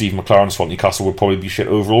is not Steve McLaren's fault. Newcastle would probably be shit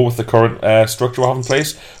overall with the current structure we have in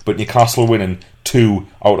place, but Newcastle winning 2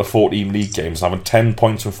 out of 14 league games, having 10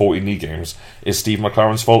 points from 14 league games, is Steve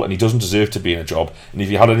McLaren's fault, and he doesn't deserve to be in a job. And if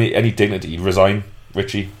he had any dignity, he'd resign.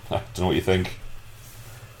 Richie, I don't know what you think.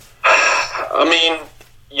 I mean,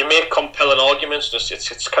 you make compelling arguments.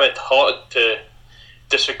 It's kind of hard to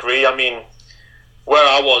disagree. I mean, where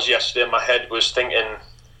I was yesterday, my head was thinking,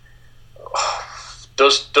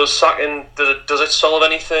 does sacking, does it solve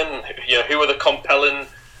anything? Who are the compelling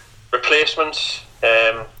replacements?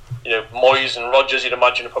 Moyes and Rodgers, you'd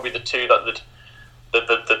imagine, are probably the 2 that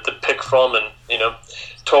they'd pick from. And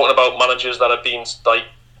talking about managers that are being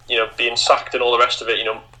being sacked and all the rest of it.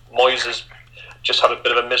 Moyes has just had a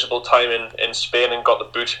bit of a miserable time in Spain and got the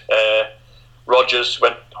boot. Rodgers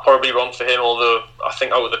went horribly wrong for him, although I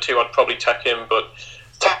think out of the 2 I'd probably take him. But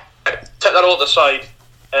take that all to the side.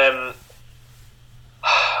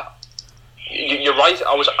 You're right.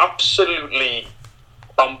 I was absolutely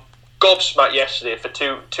gobsmacked yesterday for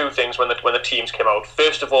two things when the teams came out.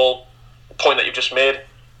 First of all, the point that you just made,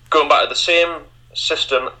 going back to the same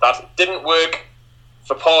system that didn't work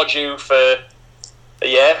for Pardew for a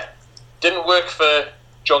year, didn't work for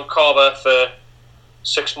John Carver for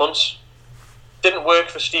 6 months, didn't work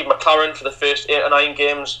for Steve McLaren for the first 8 or 9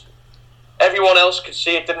 games. Everyone else could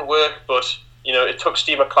see it didn't work, but it took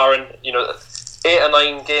Steve McLaren 8 or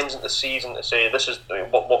 9 games into the season to say this is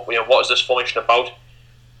what is this formation about.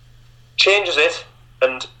 Changes it,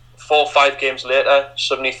 and 4 or 5 games later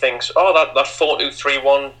suddenly thinks, that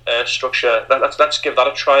 4-2-3-1 structure, let's give that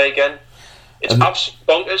a try again. It's absolutely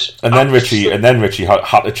bonkers. And then Richie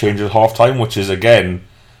had to change at half time, which is again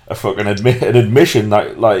a fucking an admission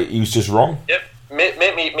that he was just wrong. Yep.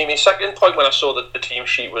 My second point when I saw the team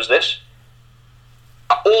sheet was this.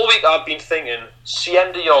 All week I've been thinking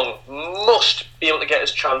Siem de Jong must be able to get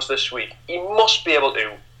his chance this week. He must be able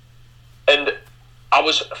to. And I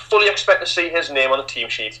was fully expecting to see his name on the team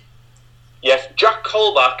sheet. Yet Jack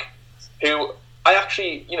Colback, who I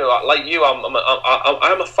actually, like you, I'm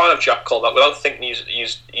a fan of Jack Colback without thinking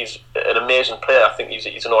he's an amazing player. I think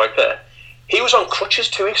he's an alright player. He was on crutches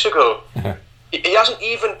 2 weeks ago. He hasn't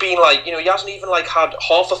even been had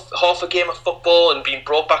half a game of football and been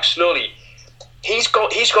brought back slowly. He's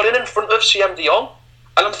got in front of Siem de Jong,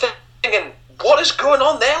 and I'm thinking, what is going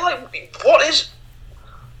on there?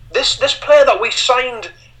 this player that we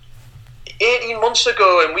signed 18 months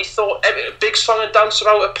ago, and we thought a big song and dance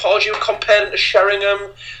about it, Pardew compared him to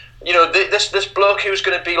Sheringham. You know, this bloke who's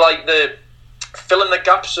going to be like the filling the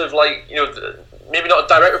gaps of, like, you know, maybe not a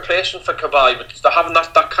direct replacement for Cabaye, but they're having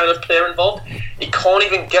that kind of player involved. He can't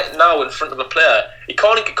even get now in front of a player. He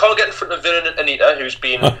can't get in front of Viren Anita, who's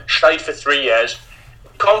been shy for 3 years.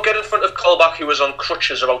 He can't get in front of Colback, who was on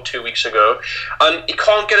crutches about 2 weeks ago, and he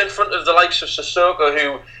can't get in front of the likes of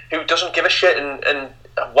Sissoko, who doesn't give a shit. And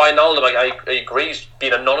Wijnaldum, I agree, he's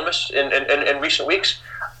been anonymous in recent weeks.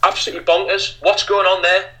 Absolutely bonkers. What's going on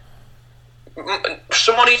there?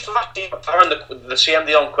 Someone needs to ask the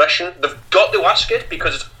CMD on question. They've got to ask it,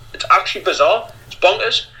 because it's actually bizarre. It's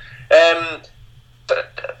bonkers.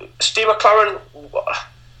 Steve McClaren,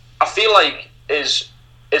 I feel like his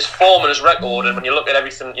form and his record, and when you look at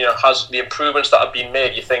everything, you know, has the improvements that have been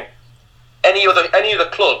made, you think any other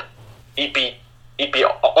club, he'd be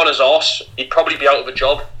on his arse. He'd probably be out of a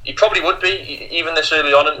job. He probably would be, even this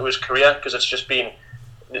early on into his career, because it's just been.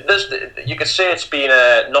 You could say it's been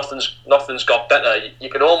nothing's got better. You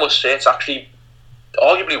could almost say it's actually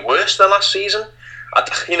arguably worse than last season.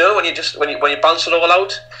 You know, when you balance it all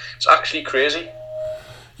out, it's actually crazy.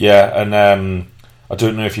 Yeah, and I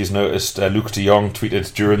don't know if you've noticed, Luuk de Jong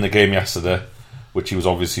tweeted during the game yesterday, which he was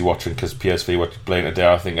obviously watching because PSV were playing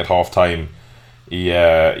today. I think at half time, he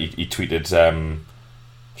tweeted.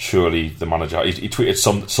 Surely the manager. He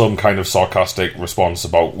tweeted some kind of sarcastic response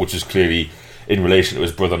about, which is clearly in relation to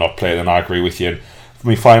his brother not playing, and I agree with you. And for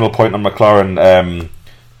my final point on McClaren,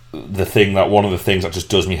 one of the things that just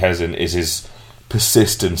does me head in is his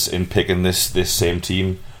persistence in picking this same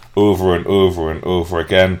team over and over and over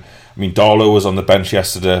again. I mean, Darlow was on the bench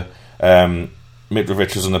yesterday,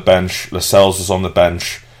 Mitrovic was on the bench, Lascelles was on the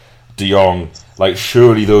bench, De Jong. Like,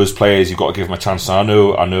 surely those players, you've got to give them a chance. And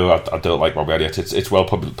I know I don't like Robbie Elliott, it's well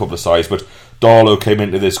publicised, but Darlow came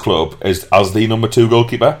into this club as the number 2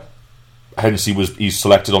 goalkeeper. Hence, he's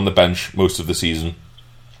selected on the bench most of the season,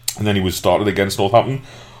 and then he was started against Northampton.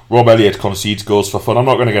 Rob Elliott concedes goals for fun. I'm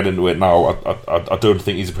not going to get into it now. I don't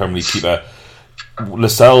think he's a Premier League keeper.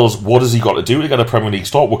 Lascelles, what has he got to do to get a Premier League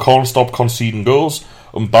start? We can't stop conceding goals.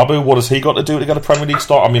 Mbabu, what has he got to do to get a Premier League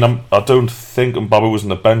start? I mean, I don't think Mbabu was on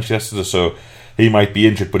the bench yesterday, so he might be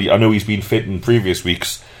injured, but I know he's been fit in previous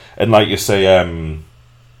weeks. And like you say,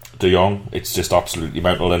 De Jong, it's just absolutely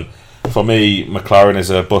mental. And for me, McClaren is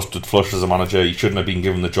a busted flush as a manager. He shouldn't have been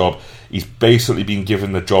given the job. He's basically been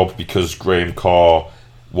given the job because Graham Carr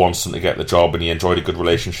wants him to get the job, and he enjoyed a good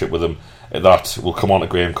relationship with him. That will come on to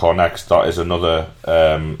Graham Carr next. That is another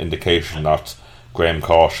indication that Graham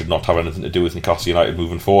Carr should not have anything to do with Newcastle United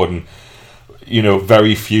moving forward. And, you know,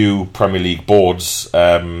 very few Premier League boards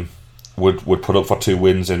would put up for 2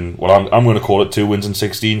 wins in. Well, I'm going to call it 2 wins in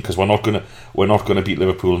 16, because we're not going to beat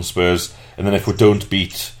Liverpool and Spurs. And then if we don't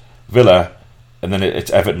beat Villa, and then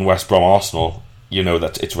it's Everton, West Brom, Arsenal, you know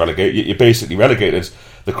that it's relegated. You're basically relegated.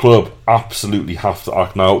 The club absolutely have to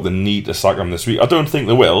act now. They need to sack him this week. I don't think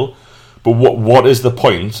they will, but what is the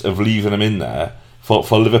point of leaving him in there for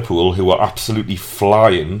Liverpool, who are absolutely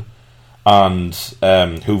flying, and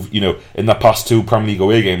who, you know, in the past 2 Premier League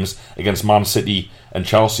away games against Man City and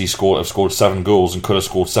Chelsea have scored 7 goals and could have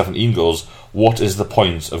scored 17 goals. What is the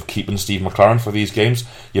point of keeping Steve McClaren for these games?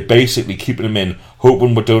 You're basically keeping him in,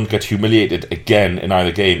 hoping we don't get humiliated again in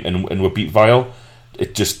either game and we beat Vile.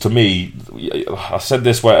 It just, to me, I said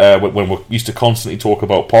this when we used to constantly talk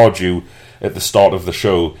about Pardew at the start of the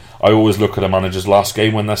show. I always look at a manager's last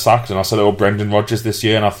game when they're sacked, and I said, Brendan Rodgers this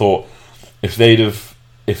year, and I thought, if they'd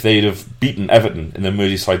have beaten Everton in the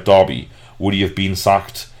Merseyside derby, would he have been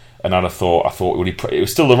sacked? And I thought it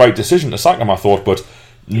was still the right decision to sack him, I thought, but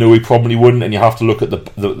no, he probably wouldn't. And you have to look at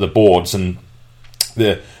the boards, and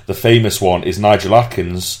the famous one is Nigel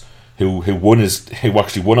Atkins, who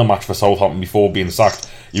actually won a match for Southampton before being sacked.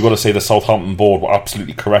 You've got to say the Southampton board were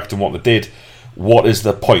absolutely correct in what they did. What is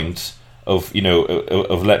the point of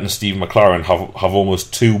letting Steve McClaren have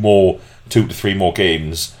almost 2 to 3 more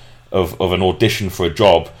games of an audition for a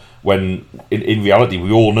job, when in reality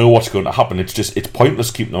we all know what's going to happen? It's pointless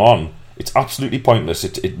keeping them on. It's absolutely pointless.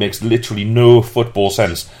 It makes literally no football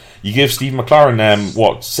sense. You give Steve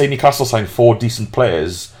McClaren say Newcastle signed 4 decent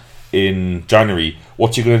players in January.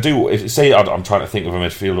 What's he going to do? Say, I'm trying to think of a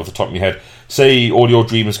midfield off the top of my head. Say all your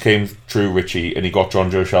dreams came true, Richie, and he got John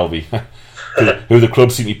Joe Shelby, who the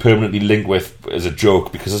club seem to be permanently linked with as a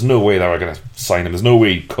joke, because there's no way they were going to sign him. There's no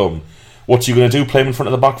way he'd come. What's he going to do? Play him in front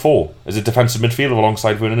of the back 4 as a defensive midfielder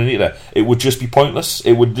alongside Vernon Anita? It would just be pointless.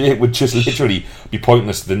 It would just literally be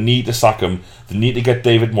pointless. They need to sack him. They need to get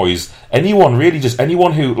David Moyes.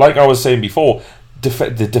 Anyone who, like I was saying before,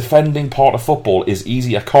 the defending part of football is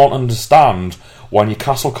easy. I can't understand why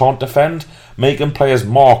Newcastle can't defend. Making players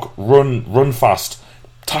mark, run fast,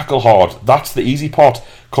 tackle hard. That's the easy part.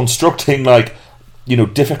 Constructing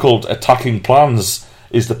difficult attacking plans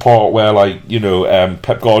is the part where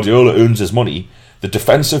Pep Guardiola earns his money. The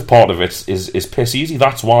defensive part of it is piss easy.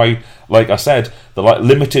 That's why, like I said, the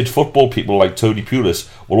limited football people like Tony Pulis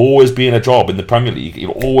will always be in a job in the Premier League.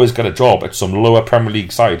 You'll always get a job at some lower Premier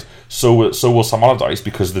League side. So will Sam Allardyce,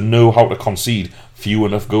 because they know how to concede few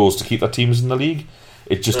enough goals to keep their teams in the league.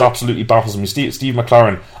 It just absolutely baffles me. Steve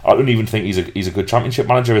McLaren, I don't even think he's a good Championship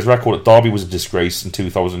manager. His record at Derby was a disgrace in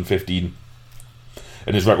 2015.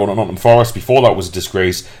 And his record at Nottingham Forest before that was a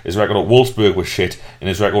disgrace. His record at Wolfsburg was shit, and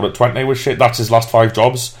his record at Twente was shit. That's his last 5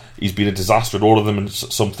 jobs. He's been a disaster at all of them, and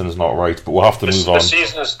something is not right. But we'll have to move on. The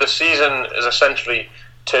season is essentially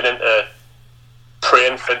turned into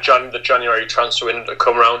praying for the January transfer window to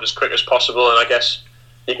come around as quick as possible. And I guess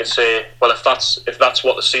you could say, well, if that's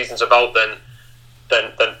what the season's about, then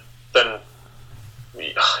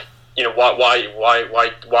why are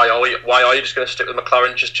you just going to stick with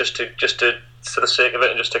McLaren just to for the sake of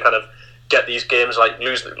it, and just to kind of get these games,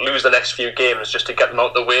 lose the next few games just to get them out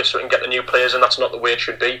of the way so we can get the new players? And that's not the way it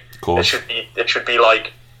should be. Of course. It should be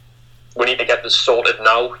like, we need to get this sorted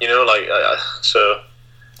now, so.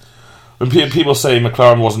 When people say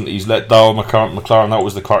McLaren he's let down, McLaren, that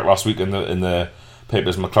was the crack last week in the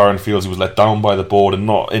papers. McLaren feels he was let down by the board and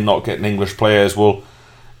not getting English players. Well,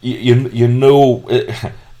 being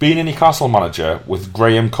a Newcastle manager with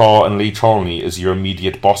Graham Carr and Lee Charnley as your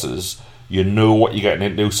immediate bosses, you know what you're getting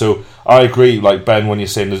into. So I agree, like Ben, when you're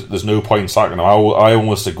saying there's no point in sacking him. I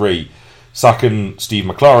almost agree. Sacking Steve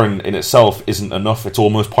McLaren in itself isn't enough. It's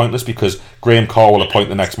almost pointless, because Graham Carr will appoint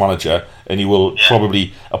the next manager, and he will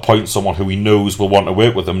probably appoint someone who he knows will want to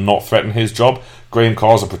work with him, not threaten his job. Graham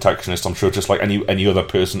Carr's a protectionist, I'm sure, just like any other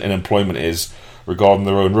person in employment is regarding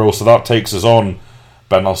their own role. So that takes us on,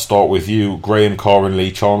 Ben, I'll start with you. Graham Carr and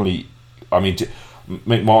Lee Charnley. I mean,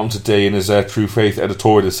 Mick Martin today in his True Faith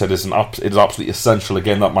editorial has said it is absolutely essential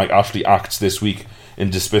again that Mike Ashley acts this week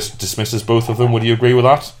and dismisses both of them. Would you agree with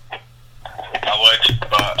that? I would,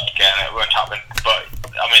 but again, it won't happen. But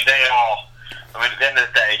I mean, at the end of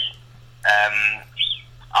the day,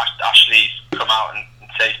 Ashley's come out and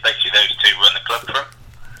says basically those two run the club for him.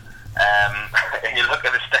 And you look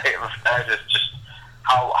at the state of affairs, it's just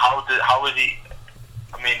how is he?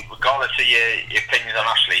 I mean, regardless of your opinions on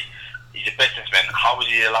Ashley, he's a businessman. How is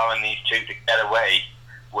he allowing these two to get away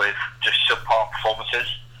with just subpar performances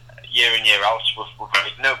year in, year out? We've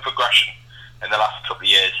made no progression in the last couple of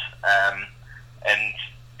years, and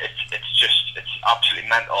it's absolutely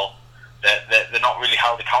mental that they're not really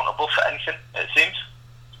held accountable for anything. It seems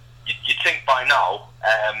you'd think by now,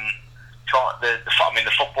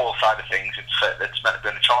 the football side of things, it's meant to be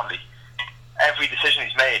on the Charnley. Every decision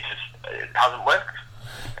he's made hasn't worked.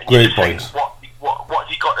 And great point. What has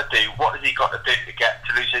he got to do? What has he got to do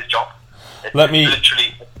to lose his job? Let me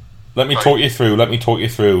talk you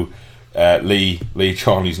through Lee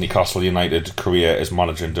Charnley's Newcastle United career as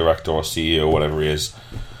managing director or CEO, whatever he is.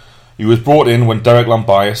 He was brought in when Derek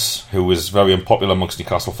Lambias, who was very unpopular amongst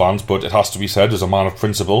Newcastle fans, but it has to be said, as a man of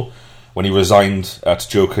principle, when he resigned at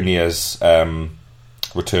Joe Kinnear's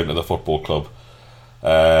return to the football club.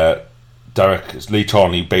 Lee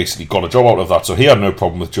Charnley basically got a job out of that, so he had no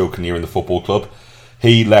problem with Joe Kinnear in the football club.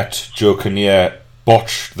 He let Joe Kinnear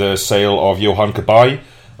botch the sale of Johan Cabaye.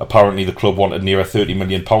 Apparently the club wanted near £30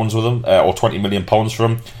 million with him, or £20 million for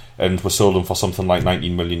him, and was sold him for something like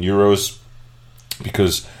 €19 million,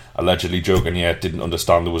 because allegedly Joe Kinnear didn't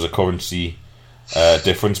understand there was a currency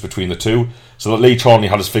difference between the two. So Lee Charnley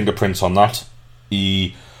had his fingerprints on that.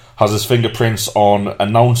 He has his fingerprints on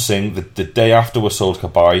announcing that the day after we sold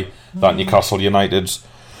Cabaye that Newcastle United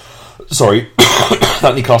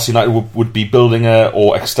would be building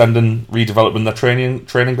or extending, redeveloping their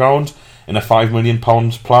training ground in a £5 million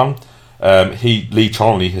plan. Lee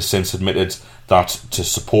Charnley has since admitted that to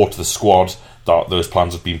support the squad, that those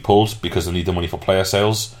plans have been pulled because they need the money for player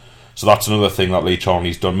sales. So that's another thing that Lee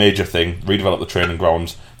Charnley's done, major thing, redevelop the training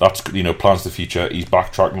ground. That's, plans the future. He's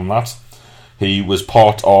backtracking on that. He was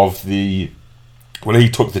part of he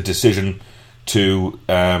took the decision to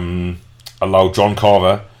allow John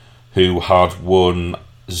Carver, who had won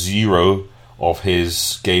 0 of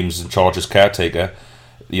his games in charge as caretaker,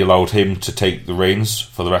 he allowed him to take the reins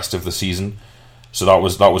for the rest of the season. So that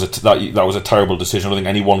was a terrible decision. I don't think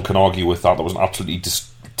anyone can argue with that. That was an absolutely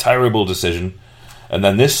terrible decision. And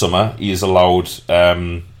then this summer, he is allowed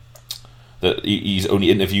he's only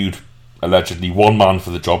interviewed allegedly one man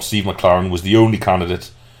for the job. Steve McLaren was the only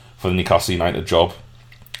candidate for the Newcastle United job.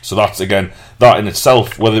 So that's, again, that in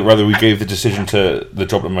itself, whether we gave the decision to the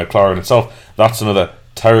job to McLaren itself, that's another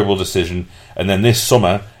terrible decision. And then this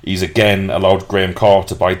summer, he's again allowed Graham Carr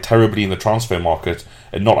to buy terribly in the transfer market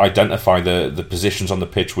and not identify the positions on the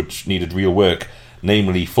pitch which needed real work,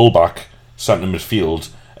 namely fullback, centre midfield,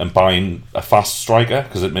 and buying a fast striker,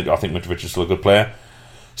 because I think Mitrovic is still a good player.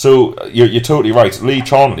 So you're totally right. Lee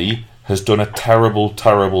Charnley has done a terrible,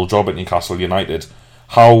 terrible job at Newcastle United.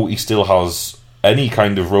 How he still has any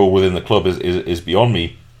kind of role within the club is beyond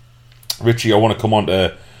me. Richie, I want to come on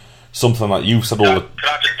to something that you've said all the... Can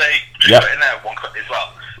I just say, put in there one quick as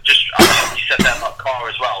well? Just, you said that about Carr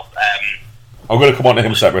as well. I'm going to come on to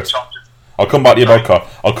him separate. I'll come back to you about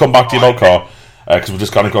Carr. Because we've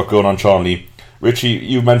just kind of got going on Charnley. Richie,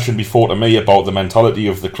 you mentioned before to me about the mentality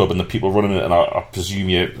of the club and the people running it, and I presume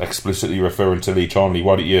you're explicitly referring to Lee Charnley.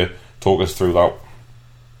 Why don't you talk us through that?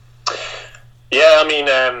 Yeah, I mean,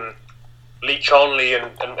 Lee Charnley and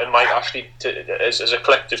Mike Ashley, as a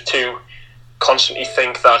collective too, constantly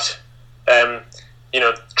think that,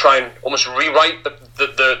 try and almost rewrite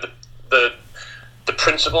the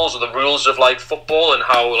principles or the rules of like football and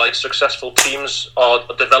how like successful teams are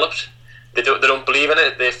developed. They don't believe in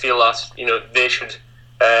it. They feel that they should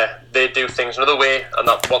they do things another way, and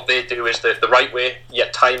that what they do is the right way.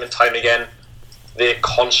 Yet time and time again, they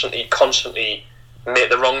constantly make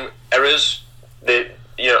the wrong errors.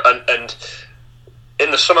 And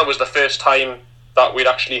in the summer was the first time that we'd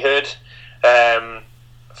actually heard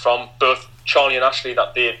from both Charnley and Ashley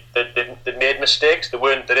that they made mistakes. They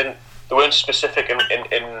weren't specific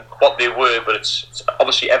in what they were, but it's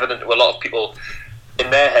obviously evident to a lot of people in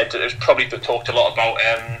their head. It was probably talked a lot about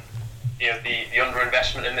the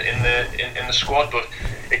underinvestment in the squad, but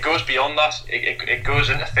it goes beyond that. It goes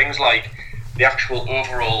into things like the actual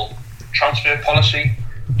overall transfer policy.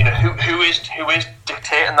 Who is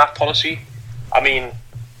dictating that policy? I mean,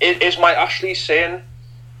 is Mike Ashley saying,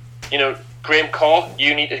 Graham Carr,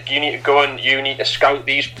 you need to go and you need to scout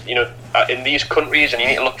these, in these countries, and you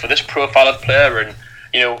need to look for this profile of player, and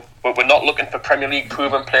we're not looking for Premier League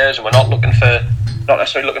proven players, and we're not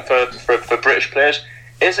necessarily looking for British players.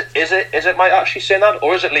 Is it Mike Ashley saying that,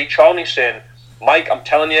 or is it Lee Charnley saying, Mike, I'm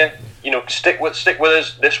telling you, stick with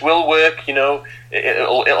us. This will work.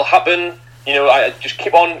 It'll happen. I just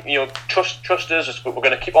keep on. Trust us. We're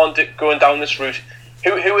going to keep on going down this route.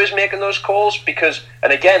 Who is making those calls? Because,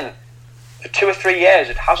 and again, for 2 or 3 years,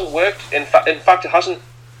 it hasn't worked. In fact, it hasn't.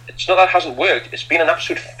 It's not that it hasn't worked. It's been an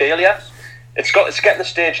absolute failure. It's getting to the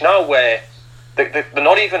stage now where we're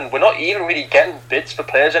not even really getting bids for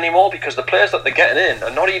players anymore, because the players that they're getting in are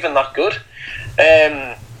not even that good.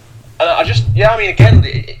 And I'd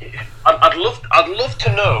love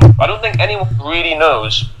to know. I don't think anyone really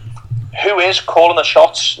knows who is calling the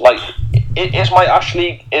shots. Like, is Mike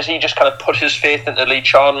Ashley? Is he just kind of put his faith into Lee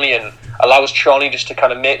Charnley and allows Charnley just to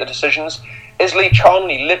kind of make the decisions? Is Lee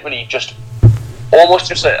Charnley literally just almost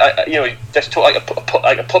just like a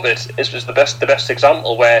puppet? Is the best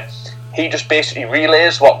example, where he just basically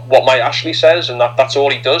relays what Mike Ashley says, and that's all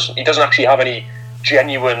he does. He doesn't actually have any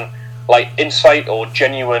genuine like insight or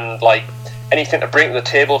genuine like anything to bring to the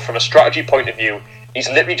table from a strategy point of view. He's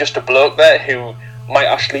literally just a bloke there who Mike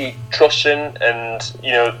Ashley trusts in, and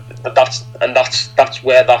that's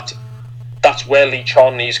where Lee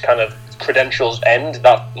Charnley's kind of credentials end.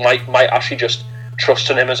 That Mike Ashley just trusts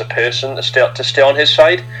in him as a person to stay on his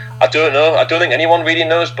side. I don't know. I don't think anyone really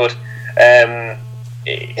knows, but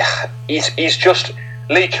he's just,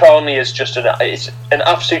 Lee Charnley is just it's an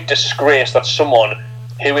absolute disgrace that someone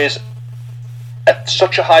who is at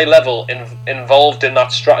such a high level involved in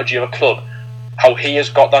that strategy of a club, how he has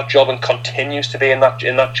got that job and continues to be in that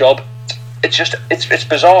job. It's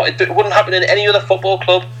bizarre. It wouldn't happen in any other football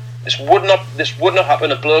club. This would not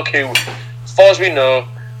happen. A bloke who, as far as we know,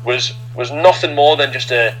 was nothing more than just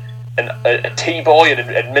a T-boy, an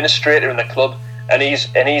administrator in the club, and he's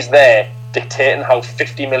there dictating how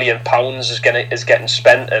 £50 million is getting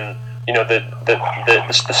spent, and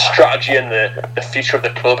the strategy and the future of the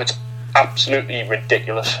club. It's absolutely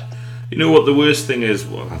ridiculous. You know what the worst thing is?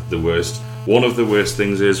 Well, one of the worst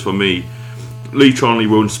things is, for me, Lee Charnley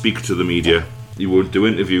won't speak to the media. He won't do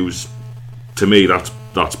interviews. To me,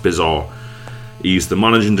 that's bizarre. He's the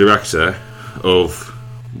managing director of,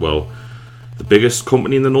 well, the biggest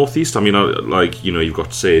company in the Northeast. I mean, you've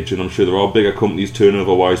got Sage, and I'm sure there are bigger companies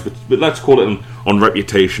turnover-wise, but let's call it on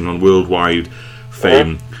reputation, on worldwide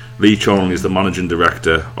fame. Lee Charnley is the managing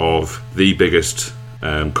director of the biggest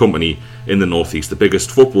company in the Northeast, the biggest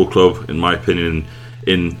football club, in my opinion,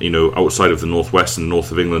 outside of the Northwest and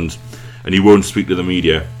North of England, and he won't speak to the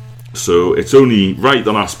media. So it's only right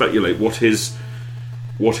that I speculate what his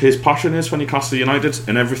what his passion is for Newcastle United,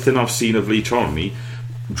 and everything I've seen of Lee Charnley,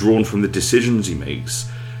 drawn from the decisions he makes,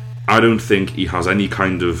 I don't think he has any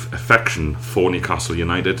kind of affection for Newcastle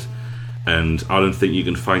United, and I don't think you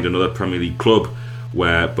can find another Premier League club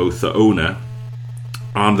where both the owner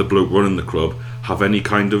and the bloke running the club get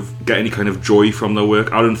any kind of joy from their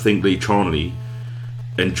work. I don't think Lee Charnley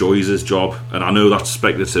enjoys his job, and I know that's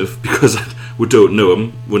speculative because we don't know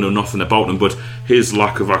him, we know nothing about him, but his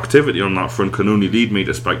lack of activity on that front can only lead me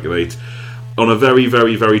to speculate on a very,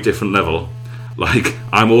 very, very different level. Like,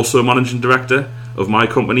 I'm also a managing director of my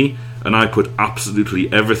company, and I put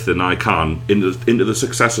absolutely everything I can into the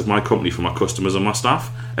success of my company for my customers and my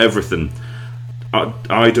staff. Everything.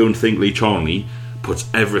 I don't think Lee Charnley puts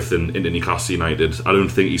everything into Newcastle United. I don't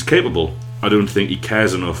think he's capable. I don't think he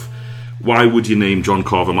cares enough. Why would you name John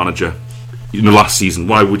Carver manager in the last season?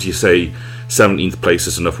 Why would you say 17th place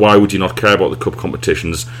is enough? Why would you not care about the cup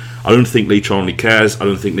competitions? I don't think Lee Charnley cares. I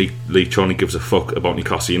don't think Lee Charnley gives a fuck about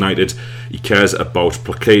Newcastle United. He cares about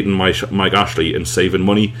placating Mike Ashley and saving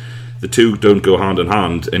money. The two don't go hand in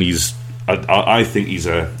hand, and I think he's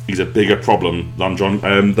a bigger problem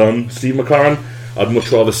than Steve McLaren. I'd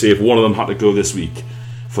much rather see if one of them had to go this week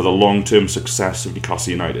for the long-term success of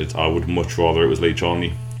Newcastle United. I would much rather it was Lee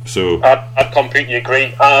Charnley. So I completely agree,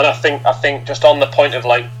 and I think just on the point of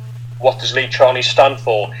like, what does Lee Charnley stand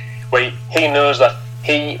for? Where he knows that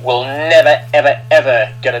he will never, ever,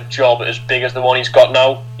 ever get a job as big as the one he's got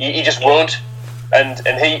now. He just won't, and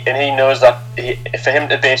he knows that for him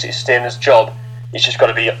to basically stay in his job, he's just got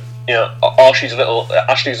to be, Ashley's little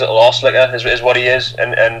arse licker is what he is,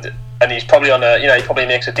 and he's probably on he probably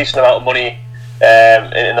makes a decent amount of money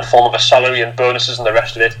in the form of a salary and bonuses and the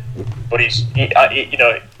rest of it. But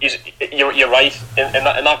you're right in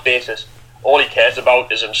that basis. All he cares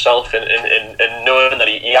about is himself and knowing that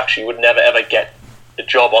he actually would never ever get a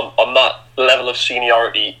job on that level of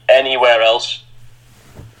seniority anywhere else.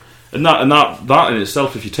 And that in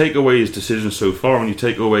itself, if you take away his decisions so far and you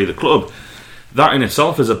take away the club, that in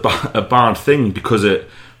itself is a bad thing, because it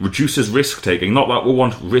reduces risk taking. Not that we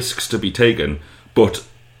want risks to be taken, but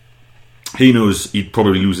he knows he'd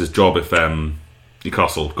probably lose his job if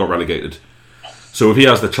Newcastle got relegated. So if he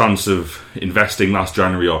has the chance of investing last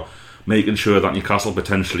January or making sure that Newcastle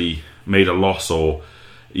potentially made a loss, or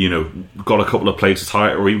got a couple of places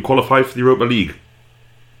higher, or even qualified for the Europa League,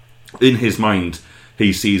 in his mind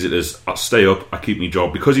he sees it as, I stay up, I keep my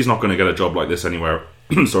job, because he's not going to get a job like this anywhere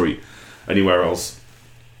anywhere else.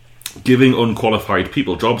 Giving unqualified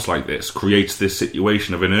people jobs like this creates this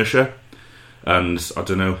situation of inertia, and I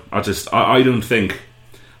don't know, I don't think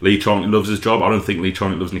Lee Charnley loves his job. I don't think Lee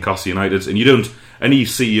Charnley loves Newcastle United. And any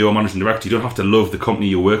CEO or managing director, you don't have to love the company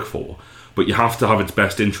you work for, but you have to have its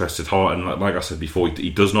best interest at heart. And like I said before, he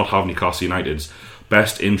does not have Newcastle United's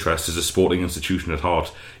best interest as a sporting institution at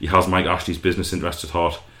heart. He has Mike Ashley's business interest at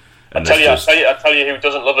heart. And I tell you who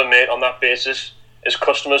doesn't love him, mate, on that basis. His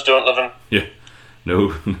customers don't love him. Yeah,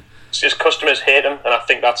 no. His customers hate him, and I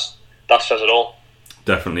think that says it all.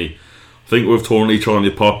 Definitely. I think we've torn Lee Charnley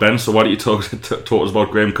apart, Ben, so why don't you talk us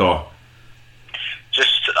about Graham Carr?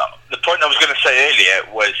 Just the point I was going to say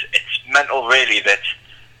earlier was, it's mental really that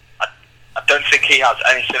I don't think he has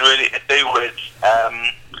anything really to do with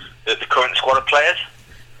the current squad of players.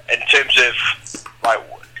 In terms of, like,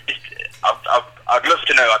 I'd love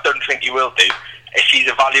to know, I don't think he will do, if he's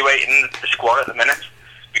evaluating the squad at the minute.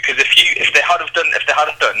 Because if they had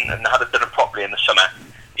done it properly in the summer,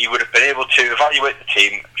 he would have been able to evaluate the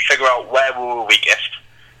team, figure out where we were weakest,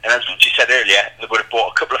 and as you said earlier, they would have bought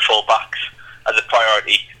a couple of full-backs as a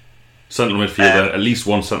priority. Central midfielder, at least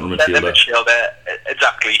one central midfielder.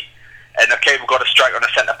 Exactly. And okay, we've got a striker and a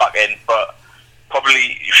centre-back in, but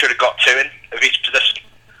probably you should have got two in of each position.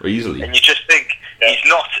 Easily. And you just think, he's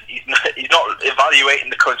not evaluating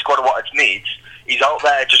the current squad of what it needs. He's out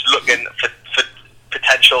there just looking for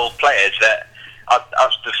potential players that, as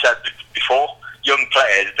I've said before, young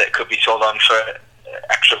players that could be sold on for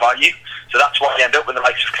extra value. So that's why you end up with the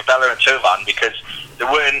likes of Cabella and Tovan, because there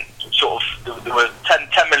were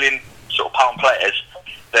 10 million sort of pound players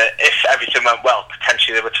that, if everything went well,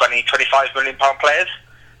 potentially there were 25 million pound players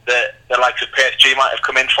that the likes of PSG might have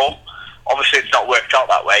come in for. Obviously, it's not worked out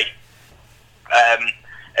that way.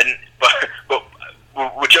 But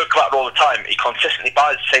we joke about it all the time. He consistently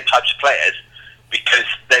buys the same types of players because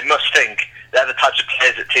they must think they're the types of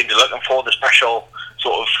players that teams are looking for, the special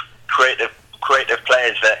sort of creative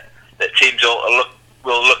players that teams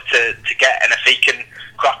will look to get. And if he can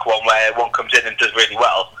crack one where one comes in and does really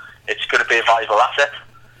well, it's going to be a valuable asset.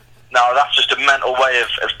 Now, that's just a mental way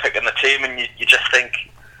of picking the team, and you just think,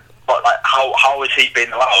 but like, how is he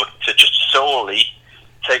being allowed to just solely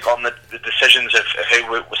take on the decisions of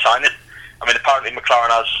who we're signing. I mean, apparently McLaren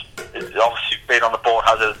has obviously been on the board,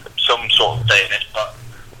 has some sort of say in it, but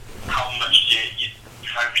how much you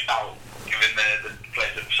count out given the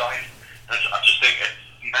players that we've signed? And I just think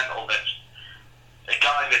it's mental that a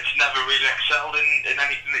guy that's never really excelled in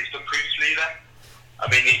anything that he's done previously either. I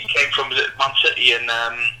mean, he came from Man City and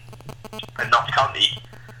Notts County,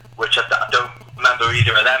 which I don't remember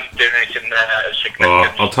either of them doing anything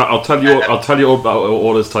significant. I'll tell you about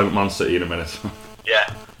all his time at Man City in a minute. Yeah,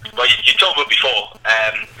 well, you told me before,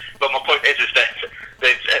 but my point is that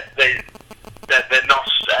they're not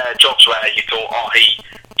jobs where you thought, oh, he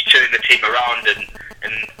turned the team around and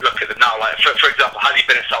look at them now. Like for example, had he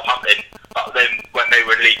been at Southampton then when they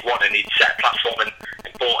were in League One and he'd set a platform and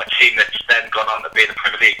bought a team that's then gone on to be in the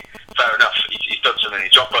Premier League, fair enough, he's done something in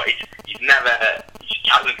his job, but he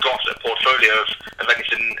hasn't got a portfolio of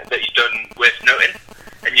anything that he's done worth noting.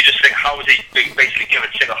 And you just think, how is he basically given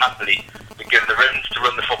single-handedly, been given the reins to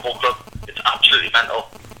run the football club? It's absolutely mental,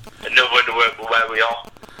 and no wonder where we are.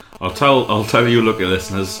 I'll tell you, look at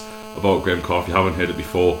listeners, about Graham Carr if you haven't heard it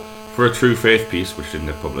before. For a True Faith piece, which didn't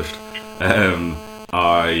get published,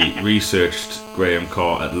 I researched Graham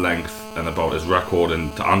Carr at length and about his record,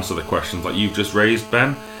 and to answer the questions that you've just raised,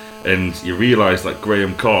 Ben. And you realise that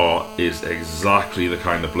Graham Carr is exactly the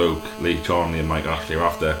kind of bloke Lee Charnley and Mike Ashley are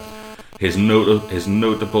after. His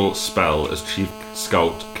notable spell as chief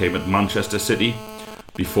scout came at Manchester City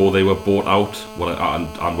before they were bought out,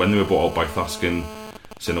 and when they were bought out by Thaksin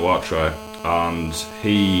Shinawatra, and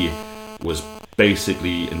he was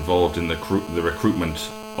basically involved in the recruitment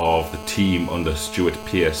of the team under Stuart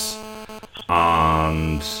Pearce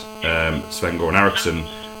and Sven-Göran Eriksson,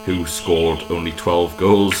 who scored only 12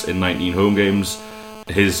 goals in 19 home games.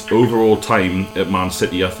 His overall time at Man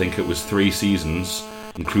City, I think it was 3 seasons,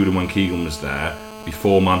 including when Keegan was there,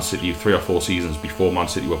 before Man City, 3 or 4 seasons before Man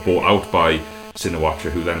City were bought out by Shinawatra,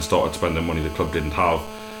 who then started spending money the club didn't have.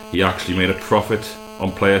 He actually made a profit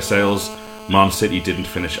on player sales. Man City didn't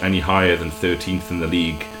finish any higher than 13th in the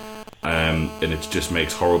league, and it just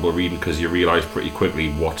makes horrible reading because you realise pretty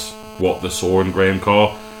quickly what they saw in Graham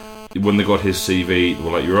Carr. When they got his CV, they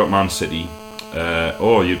were like, "You're at Man City.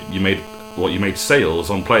 You made sales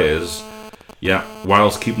on players, yeah,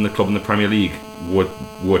 whilst keeping the club in the Premier League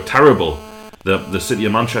were terrible. The City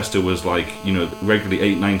of Manchester was like, regularly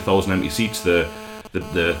 8,000-9,000 empty seats. The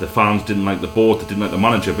fans didn't like the board, they didn't like the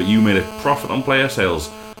manager, but you made a profit on player sales.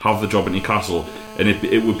 Have the job at Newcastle, and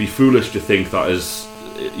it would be foolish to think that his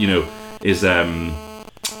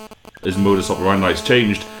modus operandi has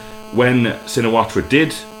changed. When Shinawatra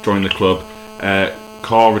did join the club,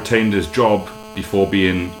 Carr retained his job before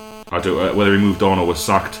being, I don't know whether he moved on or was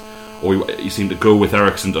sacked, or he seemed to go with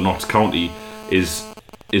Eriksson to Notts County. His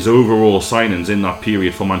overall signings in that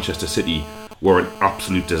period for Manchester City were an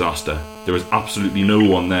absolute disaster. There was absolutely no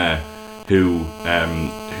one there who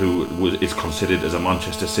is considered as a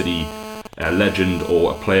Manchester City legend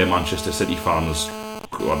or a player Manchester City fans,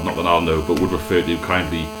 not that I'll know, but would refer to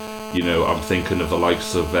kindly. I'm thinking of the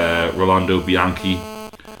likes of Rolando Bianchi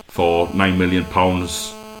for £9 million,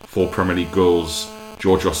 4 Premier League goals,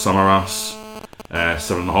 Giorgio Samaras,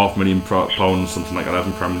 £7.5 million, something like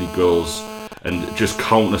 11 Premier League goals, and just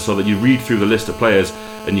countless other. You read through the list of players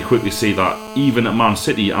and you quickly see that even at Man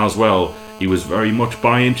City as well, he was very much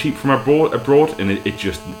buying cheap from abroad, and it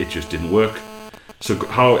just didn't work. So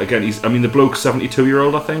how, again, the bloke's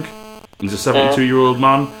 72-year-old, I think. He's a 72-year-old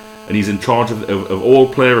man, and he's in charge of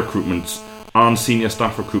all player recruitment and senior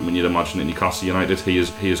staff recruitment, you'd imagine, at Newcastle United. He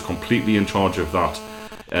is completely in charge of that.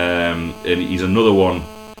 And he's another one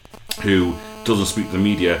who doesn't speak to the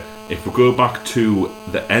media. If we go back to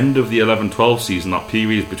the end of the 11-12 season, that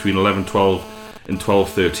period between 11-12 and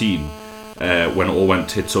 12-13, when it all went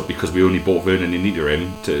tits up because we only bought Vernon Anita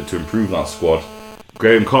in to improve that squad,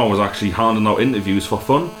 Graham Carr was actually handing out interviews for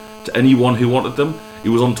fun to anyone who wanted them. He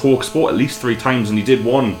was on TalkSport at least 3 times, and he did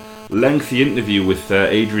one lengthy interview with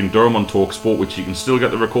Adrian Durham on TalkSport, which you can still get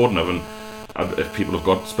the recording of, and if people have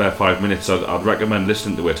got spare 5 minutes, I'd recommend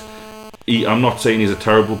listening to it. I'm not saying he's a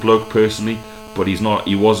terrible bloke personally, but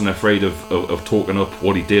he wasn't afraid of talking up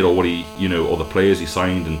what he did or what he, or the players he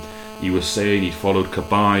signed. And he was saying he'd followed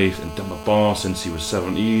Kabai and Demba since he was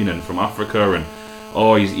 17 and from Africa, and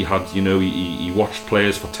he watched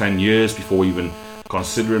players for 10 years before even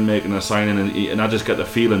considering making a signing, and I just get the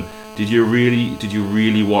feeling, did you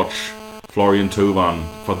really watch Florian Thauvin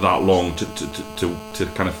for that long to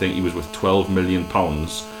kind of think he was worth £12 million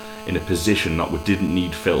in a position that we didn't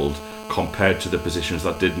need filled compared to the positions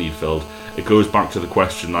that did need filled? It goes back to the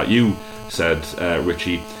question that you said,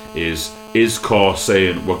 Richie, is Carr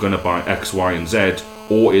saying we're going to buy X, Y and Z,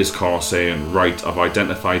 or is Carr saying, right, I've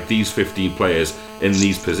identified these 15 players in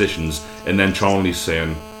these positions, and then Charnley's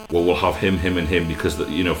saying, well, we'll have him, and him, because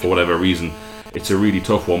for whatever reason, it's a really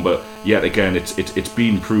tough one. But yet again, it's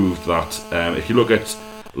been proved that if you look at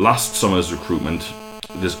last summer's recruitment,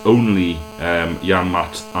 there's only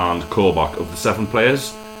Janmaat and Colback of the 7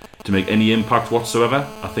 players to make any impact whatsoever.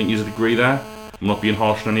 I think you'd agree there. I'm not being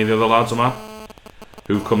harsh on any of the other lads, am I?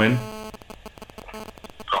 Who've come in?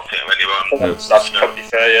 Not think of anyone. That's probably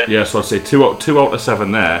fair, yeah. Yeah, so I'd say 2 out of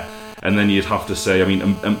 7 there, and then you'd have to say, I mean,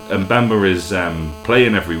 Mbemba is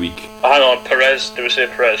playing every week. Hang on, Perez. Do we say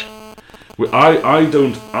Perez? I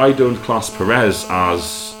don't class Perez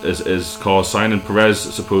as Carr's signing. Perez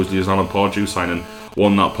supposedly is Alan Pardew signing,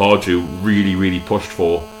 one that Pardew really pushed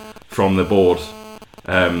for from the board,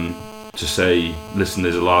 to say, listen,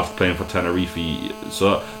 there's a lad playing for Tenerife.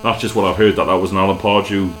 So that's just what I've heard, that was an Alan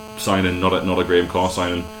Pardew signing, not a Graham Carr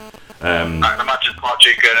signing. I can imagine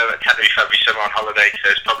Pardew going over to Tenerife every summer on holiday, so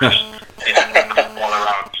it's probably just all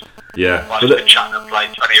around. Yeah, like but chatting up like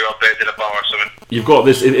 20-year-old birds in a bar or something. You've got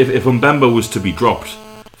this. If Mbemba was to be dropped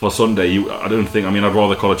for Sunday, I'd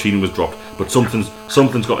rather Colaccini was dropped, but something's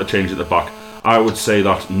got to change at the back. I would say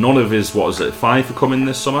that none of his 5 who come in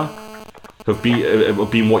this summer have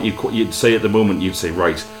been what you'd say at the moment. You'd say,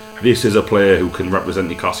 right, this is a player who can represent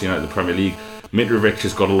Newcastle United in the Premier League. Mitrovic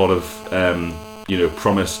has got a lot of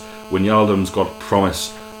promise. Wijnaldum's got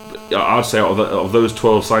promise. I'd say out of those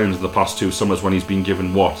 12 signings in the past 2 summers, when he's been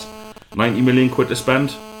given 90 million quid to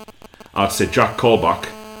spend, I'd say Jack Colback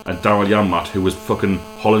and Daryl Janmaat, who was fucking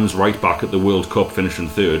Holland's right back at the World Cup, finishing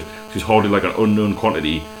 3rd. He's hardly like an unknown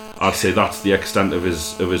quantity. I'd say that's the extent of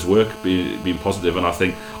his work being positive, and I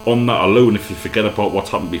think on that alone, if you forget about what's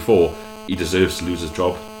happened before, he deserves to lose his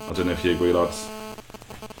job. I don't know if you agree, lads.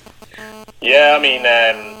 Yeah, I mean,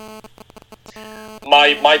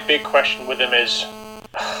 my big question with him is,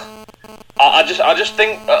 I just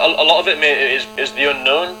think a lot of it, mate, is the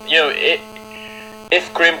unknown.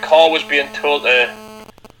 If Graham Carr was being told to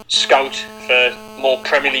scout for more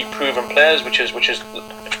Premier League proven players, which is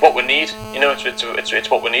what we need. It's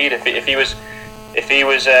what we need. If he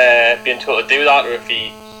was being told to do that, or if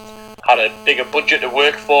he had a bigger budget to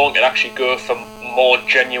work for and could actually go for more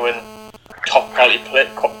genuine top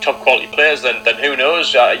quality players, then who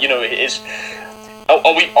knows? Are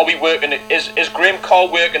we working? Is Graham Carr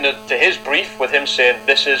working to his brief with him saying,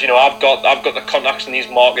 this is, I've got the contacts in these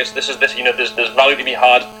markets, there's value to be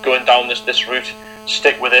had going down this route,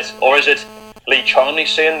 stick with it? Or is it Lee Charnley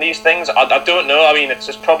saying these things? I don't know. I mean,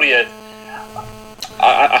 it's probably a.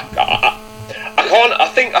 I can't. I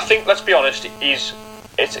think. Let's be honest. It's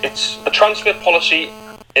the transfer policy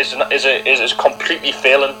is completely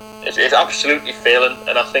failing. It's absolutely failing.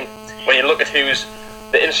 And I think when you look at who's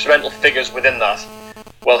the instrumental figures within that,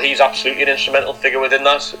 well, he's absolutely an instrumental figure within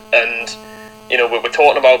that. And we're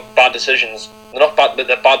talking about bad decisions. They're not bad, but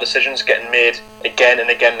they're bad decisions getting made again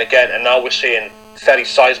and again and again. And now we're seeing fairly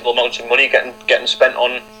sizable amounts of money getting spent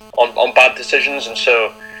on bad decisions. And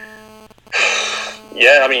so,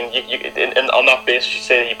 yeah, I mean, on that basis, you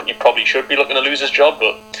say you probably should be looking to lose his job,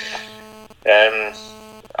 but I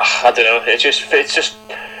don't know. It's just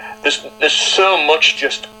there's so much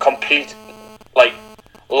just complete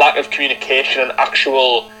lack of communication and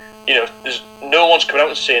actual. There's no one's coming out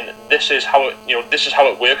and saying this is how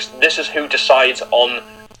it works. This is who decides on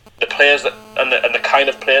the players that and the kind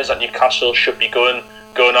of players that Newcastle should be going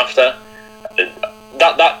after.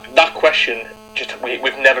 That question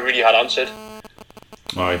we've never really had answered.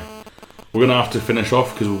 Aye, we're gonna have to finish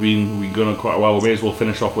off because we've been going on quite a while. We may as well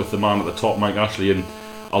finish off with the man at the top, Mike Ashley, and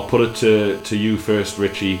I'll put it to you first,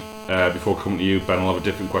 Richie, before coming to you, Ben. I'll have a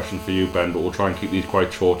different question for you, Ben, but we'll try and keep these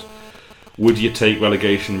quite short. Would you take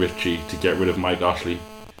relegation, Richie, to get rid of Mike Ashley?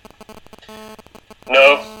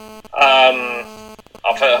 No.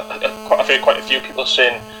 I've heard quite a few people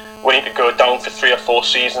saying we need to go down for 3 or 4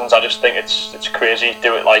 seasons. I just think it's crazy.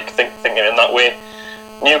 Do it thinking in that way.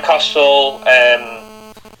 Newcastle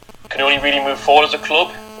can only really move forward as a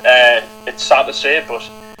club. It's sad to say, but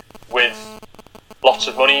with lots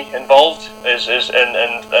of money involved, and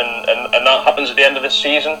that happens at the end of this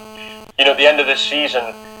season. At the end of this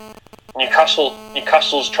season,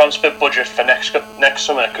 Newcastle's transfer budget for next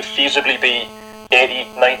summer could feasibly be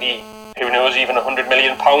 80, 90, who knows, even £100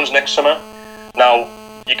 million next summer. Now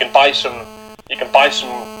you can buy some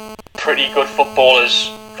pretty good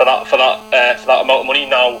footballers for that amount of money.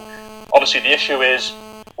 Now, obviously, the issue is,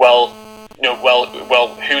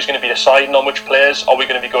 who's going to be deciding on which players? Are we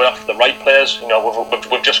going to be going after the right players?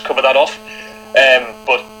 We've just covered that off.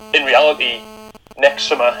 But in reality, next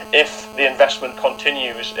summer, if the investment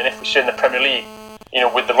continues and if we stay in the Premier League,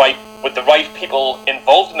 with the right with the right people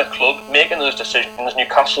involved in the club making those decisions,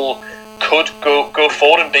 Newcastle could go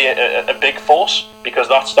forward and be a big force, because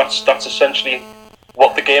that's essentially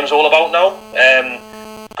what the game's all about now.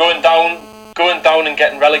 Going down and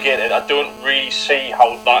getting relegated, I don't really see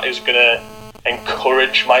how that is going to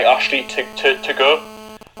encourage Mike Ashley to go.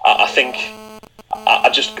 I think I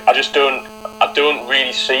just don't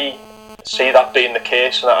really see that being the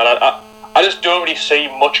case, and I just don't really see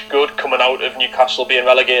much good coming out of Newcastle being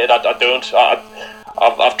relegated. I don't.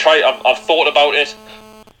 I've thought about it,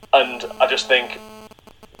 and I just think,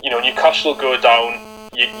 Newcastle go down.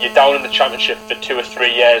 You're down in the Championship for 2 or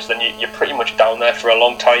 3 years, then you're pretty much down there for a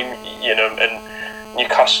long time. And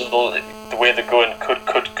Newcastle, the way they're going,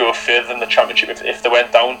 could go further than the Championship if they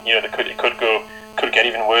went down. It could get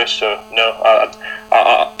even worse. So no,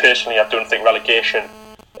 I personally, I don't think relegation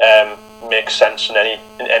makes sense in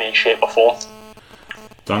any shape or form.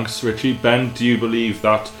 Thanks, Richie. Ben, do you believe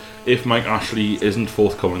that if Mike Ashley isn't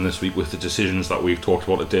forthcoming this week with the decisions that we've talked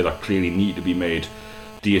about today that clearly need to be made,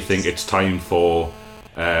 do you think it's time for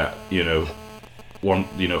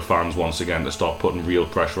fans once again to start putting real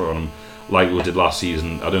pressure on him like we did last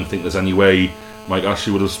season? I don't think there's any way Mike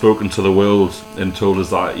Ashley would have spoken to the world and told us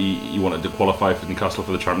that he wanted to qualify for Newcastle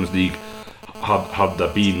for the Champions League had there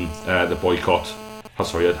been the boycott.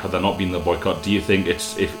 Had there not been the boycott, do you think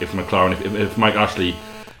it's if McLaren, if Mike Ashley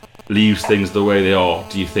leaves things the way they are,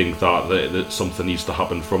 do you think that something needs to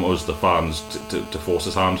happen from us, the fans, to force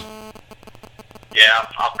his hand? Yeah,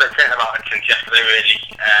 I've been thinking about it since yesterday, really.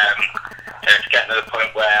 It's getting to the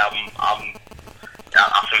point where I think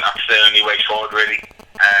that's the only way forward, really.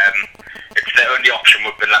 It's the only option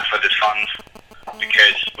we've been left with as fans,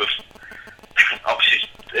 because we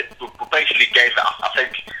basically gave that. I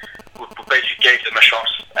think we basically gave them a shot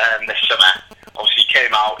this summer. Obviously, he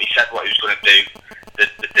came out, he said what he was going to do. They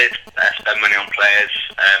did spend money on players.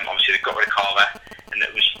 Obviously, they got rid of Carver, and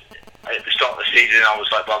it was at the start of the season. I was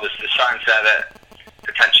like, well, there's signs there that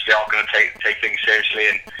potentially are going to take things seriously,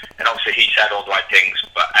 and obviously he said all the right things,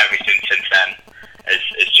 but everything since then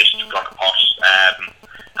is just gone to pot.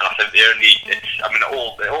 And I think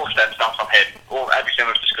it all stems down from him. Everything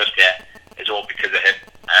we've discussed here is all because of him.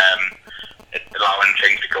 Allowing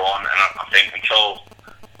things to go on, and I think until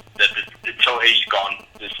he's gone,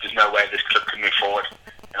 there's no way this club can move forward.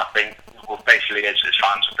 And I think basically as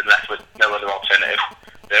fans have been left with no other alternative.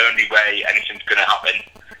 The only way anything's going to happen,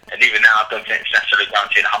 and even now I don't think it's necessarily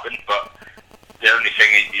guaranteed to happen, but the only thing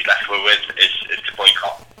he's left with is to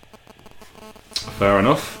boycott. Fair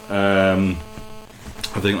enough.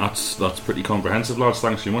 I think that's pretty comprehensive, lads.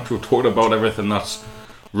 Thanks very much. We've talked about everything that's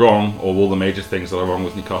wrong, or all the major things that are wrong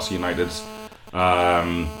with Newcastle United.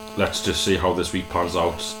 Let's just see how this week pans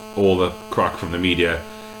out. All the crack from the media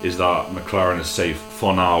is that McLaren is safe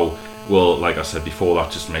for now. Well, like I said before,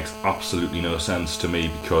 that just makes absolutely no sense to me,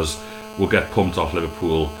 because we'll get pumped off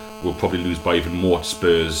Liverpool. We'll probably lose by even more to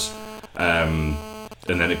Spurs, and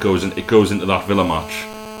then it goes into that Villa match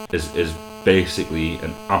is basically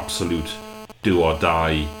an absolute do or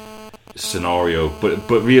die scenario. But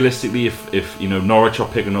realistically, if Norwich are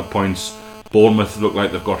picking up points, Bournemouth look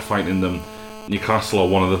like they've got fight in them, Newcastle are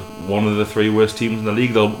one of the 3 worst teams in the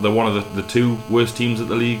league. They're one of the 2 worst teams in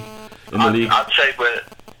the league. I'd say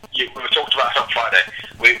we talked about it on Friday.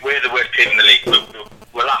 We're the worst team in the league.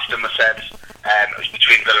 We're last in Mercedes. It was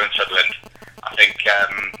between Villa and Sunderland. I think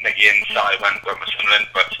Mickey and Si went with Sunderland,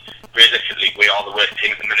 but realistically, we are the worst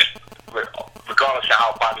team at the minute. Regardless of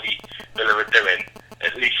how badly Villa are doing,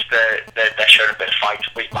 at least they're showing a bit of fight.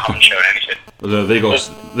 We haven't shown anything. Well, they got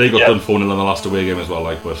done 4-0 in the last away game as well.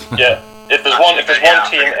 Yeah. If there's one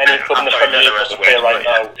team any club in the Premier League wants to play right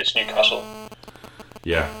now, it's Newcastle.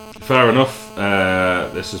 Yeah, fair enough.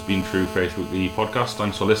 This has been True Faith Weekly Podcast.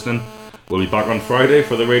 Thanks for listening. We'll be back on Friday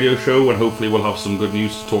for the radio show, and hopefully we'll have some good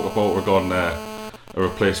news to talk about regarding a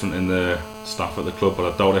replacement in the staff at the club,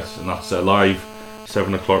 but I doubt it. And that's live,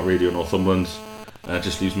 7 o'clock Radio Northumberland. It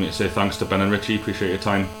just leaves me to say thanks to Ben and Richie. Appreciate your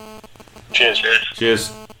time.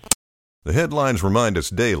 Cheers. The headlines remind us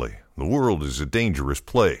daily the world is a dangerous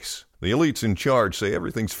place. The elites in charge say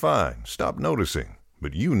everything's fine. Stop noticing.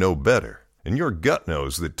 But you know better. And your gut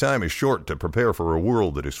knows that time is short to prepare for a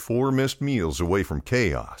world that is 4 missed meals away from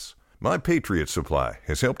chaos. My Patriot Supply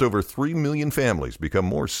has helped over 3 million families become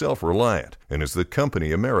more self-reliant and is the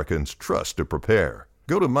company Americans trust to prepare.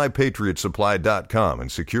 Go to MyPatriotSupply.com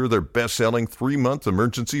and secure their best-selling 3-month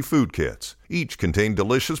emergency food kits. Each contain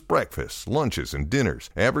delicious breakfasts, lunches, and dinners,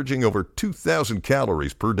 averaging over 2,000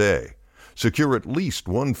 calories per day. Secure at least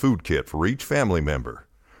 1 food kit for each family member.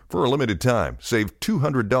 For a limited time, save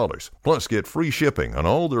 $200, plus get free shipping on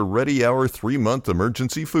all their Ready Hour 3-month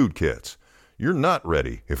emergency food kits. You're not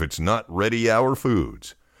ready if it's not Ready Hour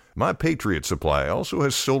Foods. My Patriot Supply also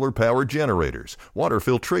has solar power generators, water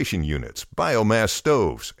filtration units, biomass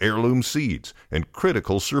stoves, heirloom seeds, and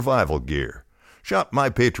critical survival gear. Shop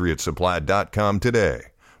MyPatriotSupply.com today.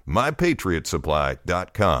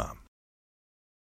 MyPatriotSupply.com.